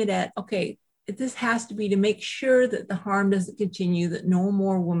can aim it at, okay, this has to be to make sure that the harm doesn't continue, that no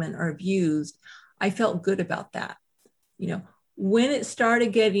more women are abused. I felt good about that. When it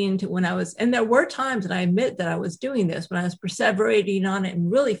started getting into and there were times, and I admit that I was doing this, when I was perseverating on it and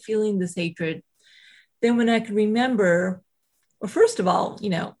really feeling this hatred, then when I could remember, well, first of all,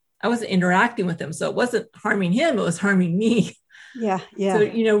 I wasn't interacting with him. So it wasn't harming him, it was harming me. Yeah. So,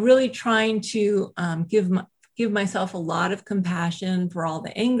 really trying to give myself a lot of compassion for all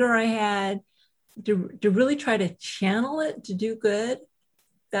the anger I had, to really try to channel it to do good.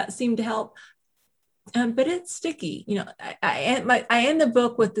 That seemed to help. But it's sticky. I end the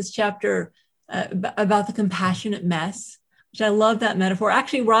book with this chapter about the compassionate mess, which I love that metaphor.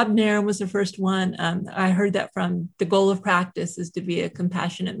 Actually, Rob Nairn was the first one. I heard that from. The goal of practice is to be a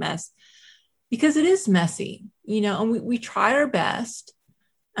compassionate mess, because it is messy, and we try our best.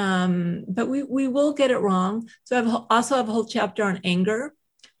 But we will get it wrong. So I also have a whole chapter on anger.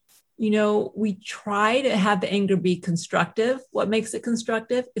 We try to have the anger be constructive. What makes it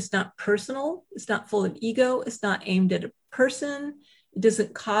constructive? It's not personal. It's not full of ego. It's not aimed at a person. It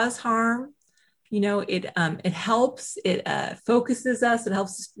doesn't cause harm. It helps. It focuses us. It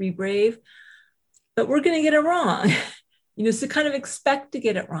helps us to be brave. But we're going to get it wrong. So kind of expect to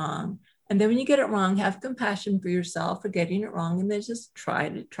get it wrong. And then when you get it wrong, have compassion for yourself for getting it wrong, and then just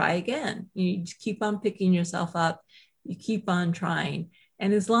try again. You just keep on picking yourself up. You keep on trying.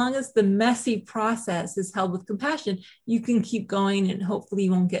 And as long as the messy process is held with compassion, you can keep going, and hopefully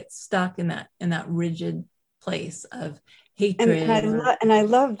you won't get stuck in that rigid place of hatred or. And I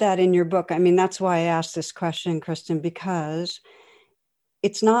love that in your book. I mean, that's why I asked this question, Kristen, because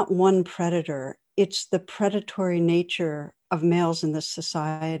it's not one predator. It's the predatory nature of males in this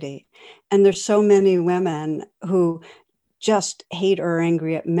society. And there's so many women who just hate or are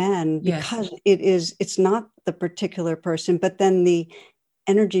angry at men because it's not the particular person, but then the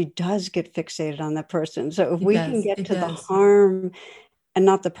energy does get fixated on the person. So if we can get to the harm and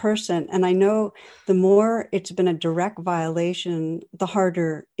not the person, and I know the more it's been a direct violation, the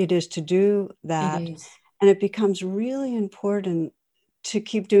harder it is to do that. And it becomes really important to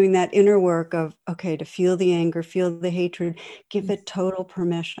keep doing that inner work of, okay, to feel the anger, feel the hatred, give it total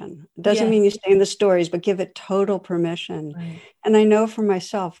permission. Doesn't mean you stay in the stories, but give it total permission. Right. And I know for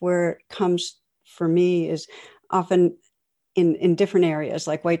myself where it comes for me is often in different areas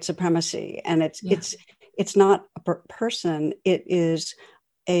like white supremacy. And it's not a person, it is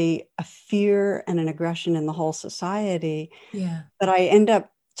a fear and an aggression in the whole society. Yeah. But I end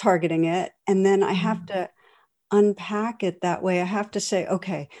up targeting it. And then I have to unpack it that way. I have to say,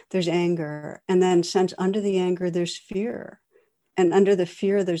 okay, there's anger. And then since under the anger, there's fear. And under the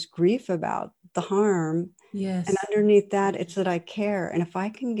fear, there's grief about the harm. Yes. And underneath that, it's that I care. And if I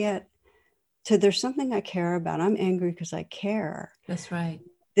can get to there's something I care about, I'm angry because I care. That's right.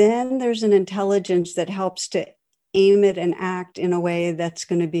 Then there's an intelligence that helps to aim it and act in a way that's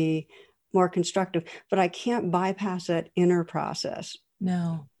going to be more constructive. But I can't bypass that inner process.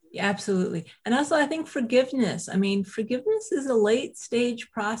 No. Absolutely. And also, I think forgiveness. I mean, forgiveness is a late stage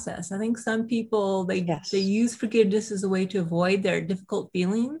process. I think some people, they use forgiveness as a way to avoid their difficult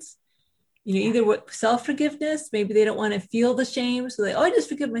feelings. You know, either self-forgiveness, maybe they don't want to feel the shame. So I just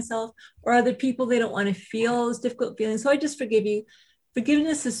forgive myself. Or other people, they don't want to feel those difficult feelings. So I just forgive you.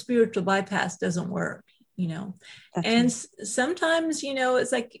 Forgiveness as spiritual bypass doesn't work, you know. Sometimes, you know,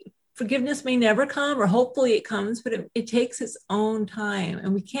 it's like, forgiveness may never come, or hopefully it comes, but it takes its own time.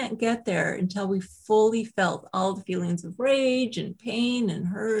 And we can't get there until we fully felt all the feelings of rage and pain and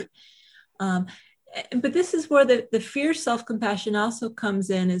hurt. But this is where the fierce self-compassion also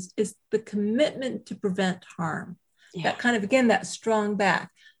comes in, is the commitment to prevent harm. That kind of, again, that strong back.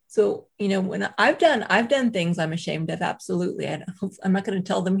 So, you know, when I've done things I'm ashamed of, absolutely. I'm not going to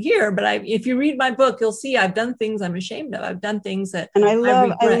tell them here, but if you read my book, you'll see I've done things I'm ashamed of. I've done things that, and I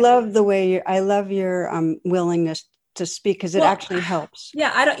love the way I love your willingness to speak, because it actually helps.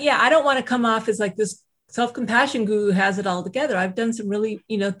 I don't want to come off as like this self-compassion guru who has it all together. I've done some really,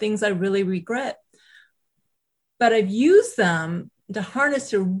 you know, things I really regret, but I've used them to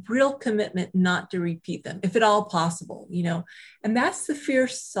harness a real commitment not to repeat them, if at all possible, you know. And that's the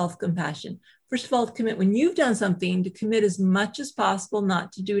fierce self-compassion. First of all, to commit when you've done something, to commit as much as possible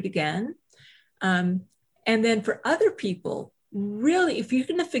not to do it again. And then for other people, really, if you're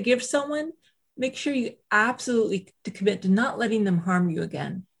going to forgive someone, make sure you absolutely to commit to not letting them harm you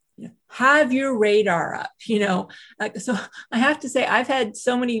again. You know, have your radar up, you know. So I have to say, I've had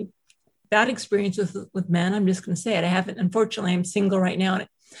so many bad experiences with men. I'm just going to say it. I haven't, unfortunately, I'm single right now. And it,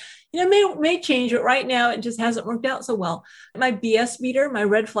 you know, may change it right now. It just hasn't worked out so well. My BS meter, my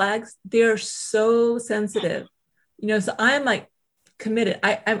red flags, they're so sensitive, you know, so I'm like committed.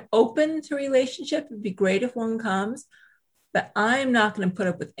 I'm open to relationship. It'd be great if one comes, but I'm not going to put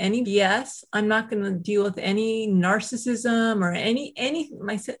up with any BS. I'm not going to deal with any narcissism or any,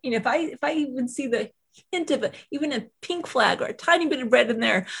 you know, if I even see the hint of it, even a pink flag or a tiny bit of red in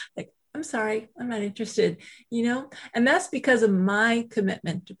there, like, I'm sorry, I'm not interested, you know? And that's because of my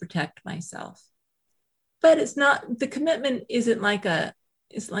commitment to protect myself. But it's not, the commitment isn't like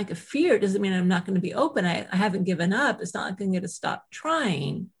it's like a fear. It doesn't mean I'm not going to be open. I haven't given up. It's not like I'm going to stop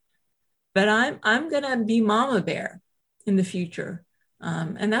trying, but I'm going to be mama bear in the future.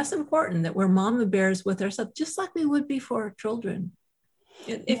 And that's important, that we're mama bears with ourselves, just like we would be for our children.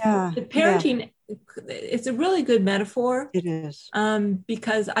 If parenting, it's a really good metaphor. It is.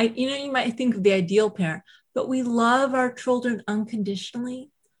 Because you might think of the ideal parent, but we love our children unconditionally,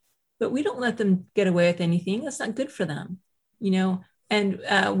 but we don't let them get away with anything. That's not good for them, you know, and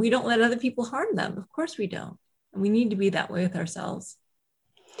we don't let other people harm them. Of course we don't. And we need to be that way with ourselves.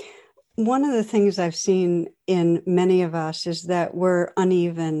 One of the things I've seen in many of us is that we're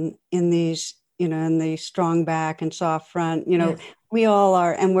uneven in these, you know, in the strong back and soft front, you know, we all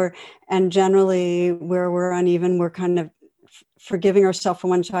are. And generally where we're uneven, we're kind of forgiving ourselves from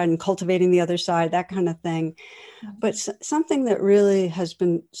one side and cultivating the other side, that kind of thing. But something that really has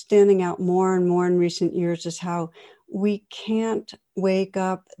been standing out more and more in recent years is how we can't wake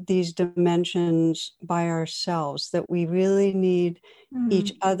up these dimensions by ourselves, that we really need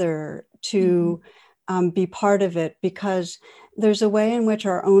each other to be part of it, because there's a way in which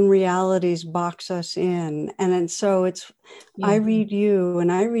our own realities box us in. And so it's, I read you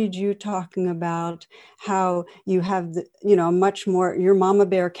and I read you talking about how you have, much more, your mama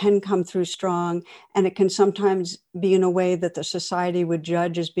bear can come through strong, and it can sometimes be in a way that the society would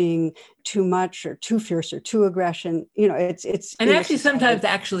judge as being too much or too fierce or too aggression. It's and actually sometimes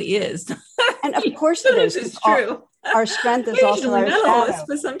actually is. And of course it is. It's true. Our strength is also our shadow.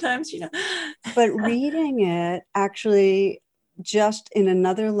 But sometimes, But reading it actually just in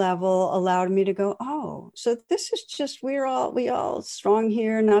another level allowed me to go, oh, so this is just, we all strong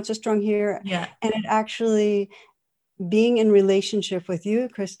here, not so strong here. Yeah. And it actually, being in relationship with you,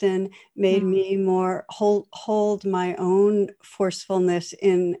 Kristin, made me more hold my own forcefulness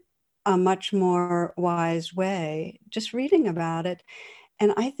in a much more wise way, just reading about it.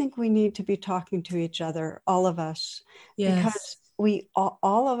 And I think we need to be talking to each other, all of us, because we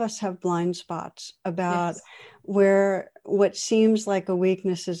all of us have blind spots about where what seems like a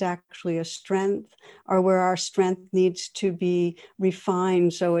weakness is actually a strength, or where our strength needs to be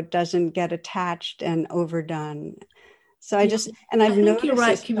refined so it doesn't get attached and overdone. So I've noticed you're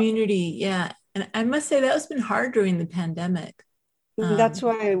right, community. Yeah. And I must say that has been hard during the pandemic. That's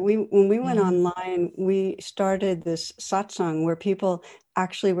why when we went online, we started this satsang where people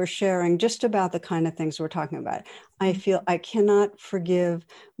actually were sharing just about the kind of things we're talking about. I feel I cannot forgive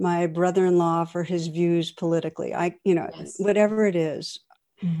my brother-in-law for his views politically. Whatever it is,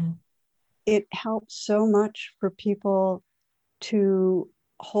 it helps so much for people to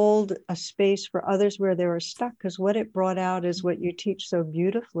hold a space for others where they were stuck, because what it brought out is what you teach so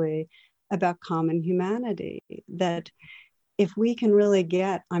beautifully about common humanity, that if we can really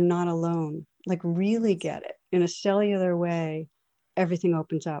get, I'm not alone, like really get it in a cellular way, everything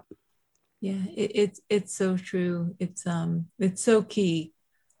opens up. Yeah, it's so true. It's so key.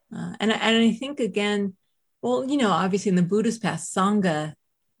 And I think again, well, obviously in the Buddhist path, Sangha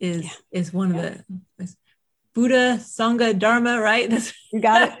is one of the Buddha, Sangha, Dharma, right? You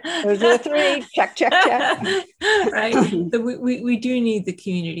got it. Those are the three. Check. Right. So we do need the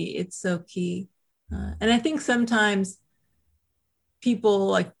community. It's so key. And I think sometimes people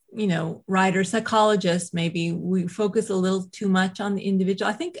like, writers, psychologists, maybe we focus a little too much on the individual.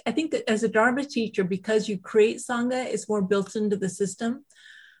 I think that as a Dharma teacher, because you create Sangha, it's more built into the system.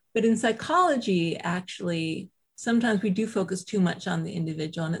 But in psychology, actually, sometimes we do focus too much on the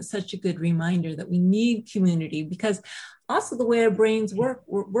individual. And it's such a good reminder that we need community, because also the way our brains work,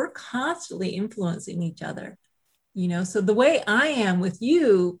 we're constantly influencing each other. So the way I am with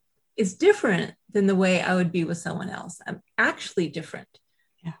you is different than the way I would be with someone else. I'm actually different.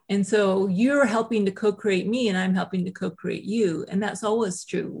 Yeah. And so you're helping to co-create me, and I'm helping to co-create you. And that's always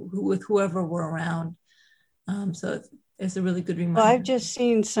true with whoever we're around. So it's a really good reminder. Well, I've just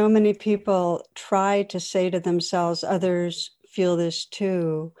seen so many people try to say to themselves, others feel this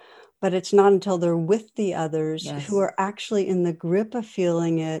too, but it's not until they're with the others who are actually in the grip of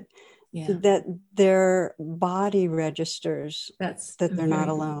feeling it that their body registers that they're not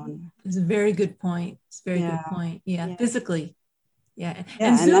alone. It's a very good point. It's a very good point. Yeah. Physically. Yeah.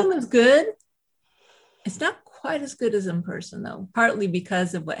 And Zoom is good. It's not quite as good as in person, though, partly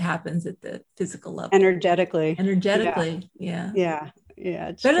because of what happens at the physical level. Energetically. Yeah.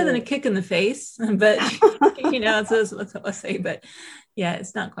 It's better than a kick in the face, but that's what I say. But yeah,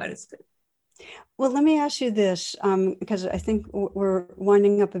 it's not quite as good. Well, let me ask you this, because I think we're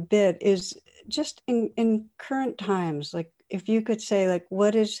winding up a bit, is just in current times, like if you could say, like,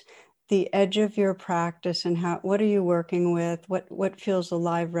 what is the edge of your practice, and what are you working with? What feels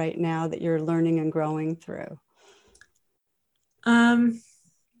alive right now that you're learning and growing through?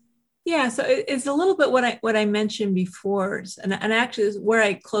 So it's a little bit what I mentioned before, and actually is where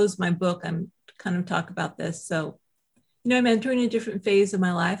I close my book. I'm kind of talk about this. So, I'm entering a different phase of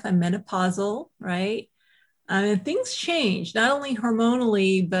my life. I'm menopausal, right? And things change, not only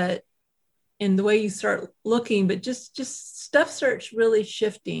hormonally, but in the way you start looking, but just stuff starts really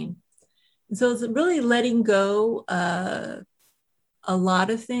shifting. And so it's really letting go a lot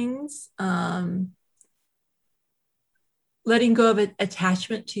of things, letting go of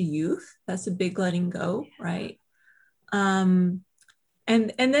attachment to youth. That's a big letting go, right?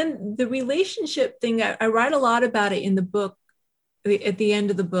 And then the relationship thing, I write a lot about it in the book, at the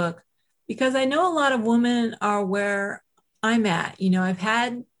end of the book, because I know a lot of women are where I'm at. I've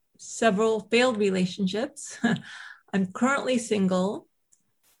had several failed relationships. I'm currently single.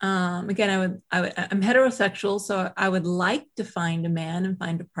 Again, I'm heterosexual, so I would like to find a man and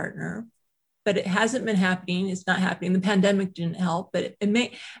find a partner, but it hasn't been happening. It's not happening. The pandemic didn't help, but it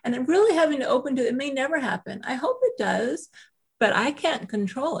may, and I'm really having to open to it may never happen. I hope it does, but I can't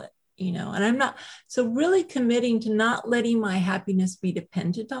control it. and I'm not, so really committing to not letting my happiness be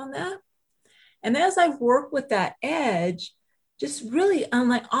dependent on that. And as I've worked with that edge, just really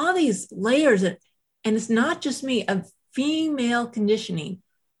unlike all these layers, and it's not just me, of female conditioning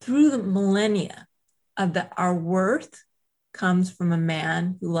through the millennia of our worth comes from a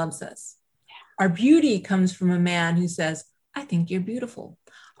man who loves us. Our beauty comes from a man who says, I think you're beautiful.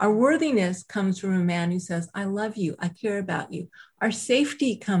 Our worthiness comes from a man who says, I love you. I care about you. Our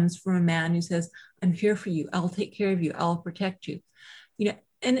safety comes from a man who says, I'm here for you. I'll take care of you. I'll protect you.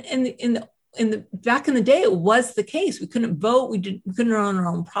 And in the back in the day, it was the case. We couldn't vote. We couldn't own our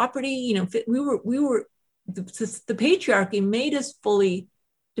own property. The patriarchy made us fully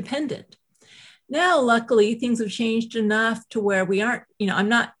dependent. Now, luckily, things have changed enough to where we aren't, I'm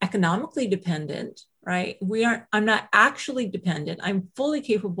not economically dependent, right? I'm not actually dependent. I'm fully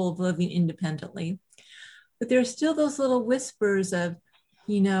capable of living independently. But there's still those little whispers of,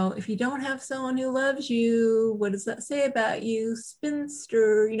 if you don't have someone who loves you, what does that say about you?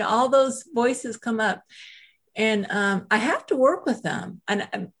 Spinster, all those voices come up. And I have to work with them.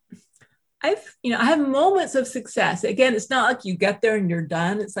 And I have moments of success. Again, it's not like you get there and you're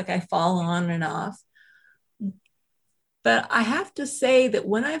done. It's like I fall on and off. But I have to say that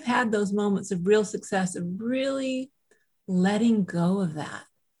when I've had those moments of real success, of really letting go of that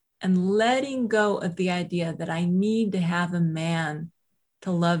and letting go of the idea that I need to have a man to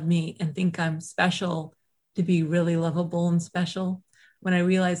love me and think I'm special to be really lovable and special, when I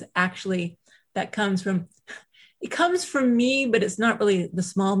realize actually that comes from me, but it's not really the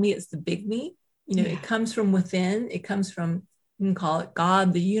small me, it's the big me. It comes from within. It comes from, you can call it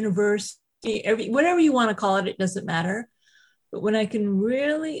God, the universe, whatever you want to call it, it doesn't matter. But when I can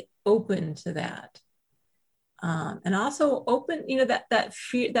really open to that, and also open, that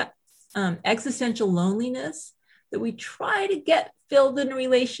fear, that existential loneliness that we try to get filled in a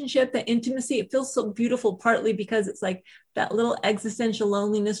relationship, that intimacy, it feels so beautiful, partly because it's like that little existential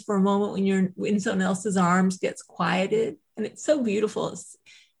loneliness for a moment when you're in someone else's arms gets quieted. And it's so beautiful.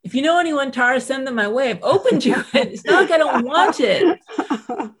 If you know anyone, Tara, send them my way. I've opened to it. It's not like I don't want it.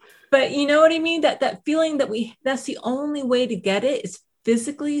 But you know what I mean? That feeling that's the only way to get it is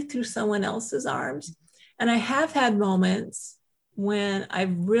physically through someone else's arms. And I have had moments when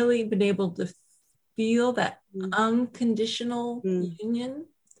I've really been able to feel that unconditional union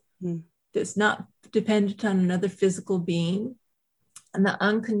that's not dependent on another physical being, and the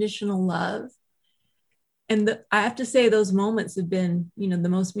unconditional love. And I have to say those moments have been, the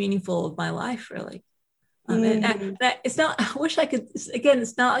most meaningful of my life, really. It's not, I wish I could, again,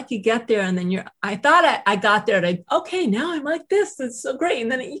 it's not like you get there and then I thought I got there and okay, now I'm like this, it's so great.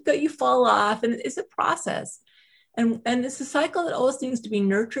 And then you fall off, and it's a process. And it's a cycle that always needs to be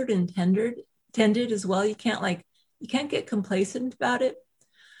nurtured and tended as well. You can't get complacent about it.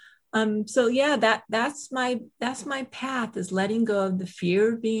 So yeah, that's my path, is letting go of the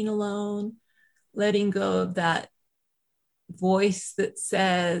fear of being alone, letting go of that voice that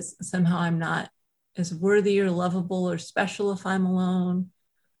says somehow I'm not as worthy or lovable or special if I'm alone.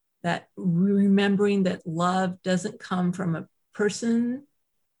 That remembering that love doesn't come from a person,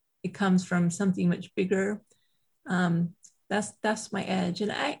 it comes from something much bigger. That's my edge,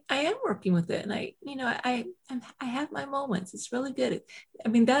 and I am working with it, and I have my moments. It's really good. I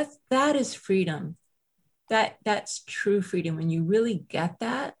mean, that is freedom. That's true freedom, when you really get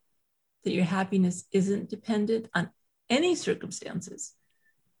that your happiness isn't dependent on any circumstances,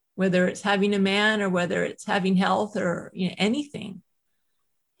 whether it's having a man or whether it's having health or anything.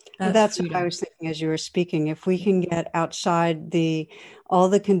 That's what I was thinking as you were speaking. If we can get outside all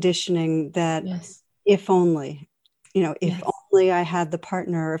the conditioning that, if only, if only I had the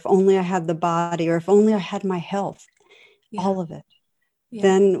partner, if only I had the body, or if only I had my health, all of it,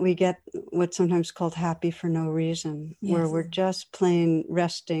 then we get what's sometimes called happy for no reason, where we're just plain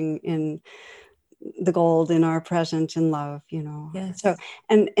resting in the gold in our presence in love, So,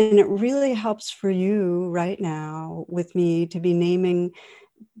 and it really helps for you right now with me to be naming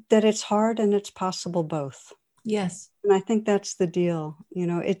that it's hard and it's possible both. Yes. And I think that's the deal.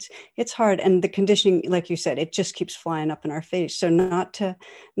 It's hard. And the conditioning, like you said, it just keeps flying up in our face. So not to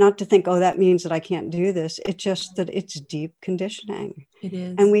think, oh, that means that I can't do this. It's just that it's deep conditioning. It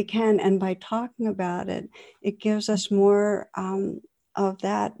is. And we can. And by talking about it, it gives us more of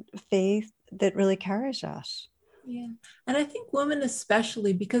that faith that really carries us. Yeah. And I think women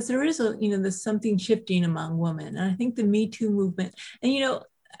especially, because there is there's something shifting among women. And I think the Me Too movement, and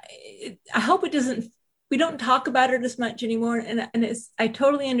I hope it doesn't, we don't talk about it as much anymore. And I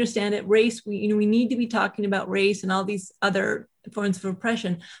totally understand it. Race, we need to be talking about race and all these other forms of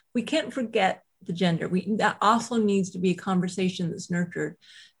oppression. We can't forget the gender. That also needs to be a conversation that's nurtured,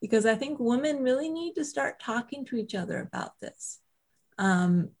 because I think women really need to start talking to each other about this.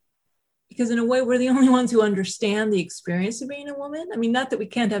 Because in a way, we're the only ones who understand the experience of being a woman. I mean, not that we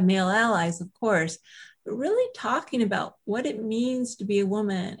can't have male allies, of course, but really talking about what it means to be a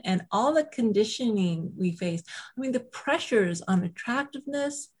woman and all the conditioning we face. I mean, the pressures on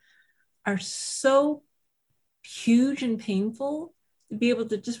attractiveness are so huge and painful, to be able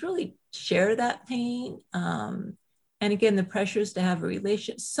to just really share that pain. And again, the pressures to have a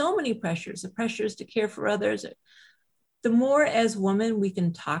relationship, so many pressures, the pressures to care for others. The more as women we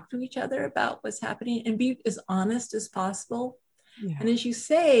can talk to each other about what's happening and be as honest as possible. Yeah. And as you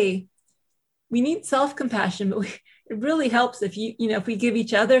say, we need self-compassion, but it really helps if if we give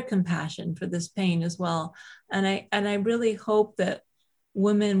each other compassion for this pain as well. And I really hope that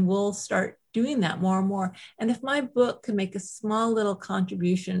women will start doing that more and more. And if my book can make a small little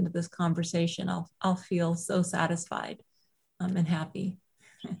contribution to this conversation, I'll feel so satisfied and happy.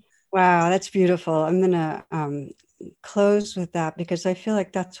 Wow, that's beautiful. I'm going to close with that, because I feel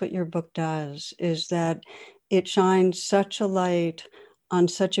like that's what your book does, is that it shines such a light on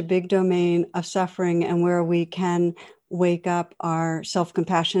such a big domain of suffering, and where we can wake up our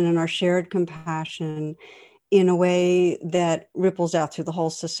self-compassion and our shared compassion in a way that ripples out through the whole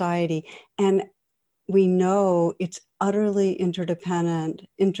society. And we know it's utterly interdependent,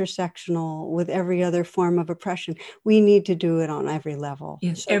 intersectional with every other form of oppression. We need to do it on every level.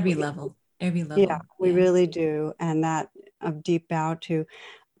 Yes, so every level. Yeah, we really do. And that a deep bow to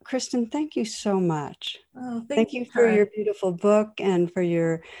Kristin. Thank you so much. Oh, thank you for your beautiful book and for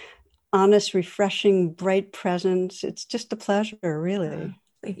your honest, refreshing, bright presence. It's just a pleasure, really.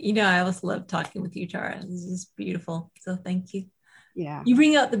 I always love talking with you, Tara. This is beautiful. So thank you. Yeah. You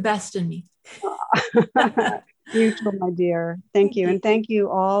bring out the best in me. You too, my dear. Thank you. And thank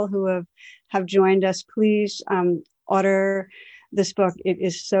you all who have joined us. Please order this book. It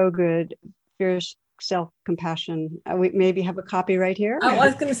is so good. Fierce Self-Compassion. We maybe have a copy right here. I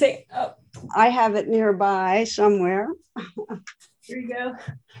was going to say, I have it nearby somewhere. Here you go.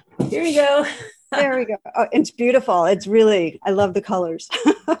 Here we go. There we go. Oh, it's beautiful. It's really, I love the colors.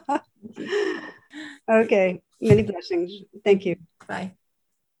 Okay. Many blessings. Thank you. Bye.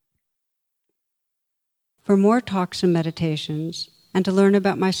 For more talks and meditations, and to learn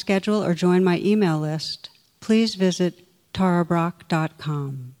about my schedule or join my email list, please visit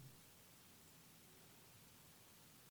tarabrach.com.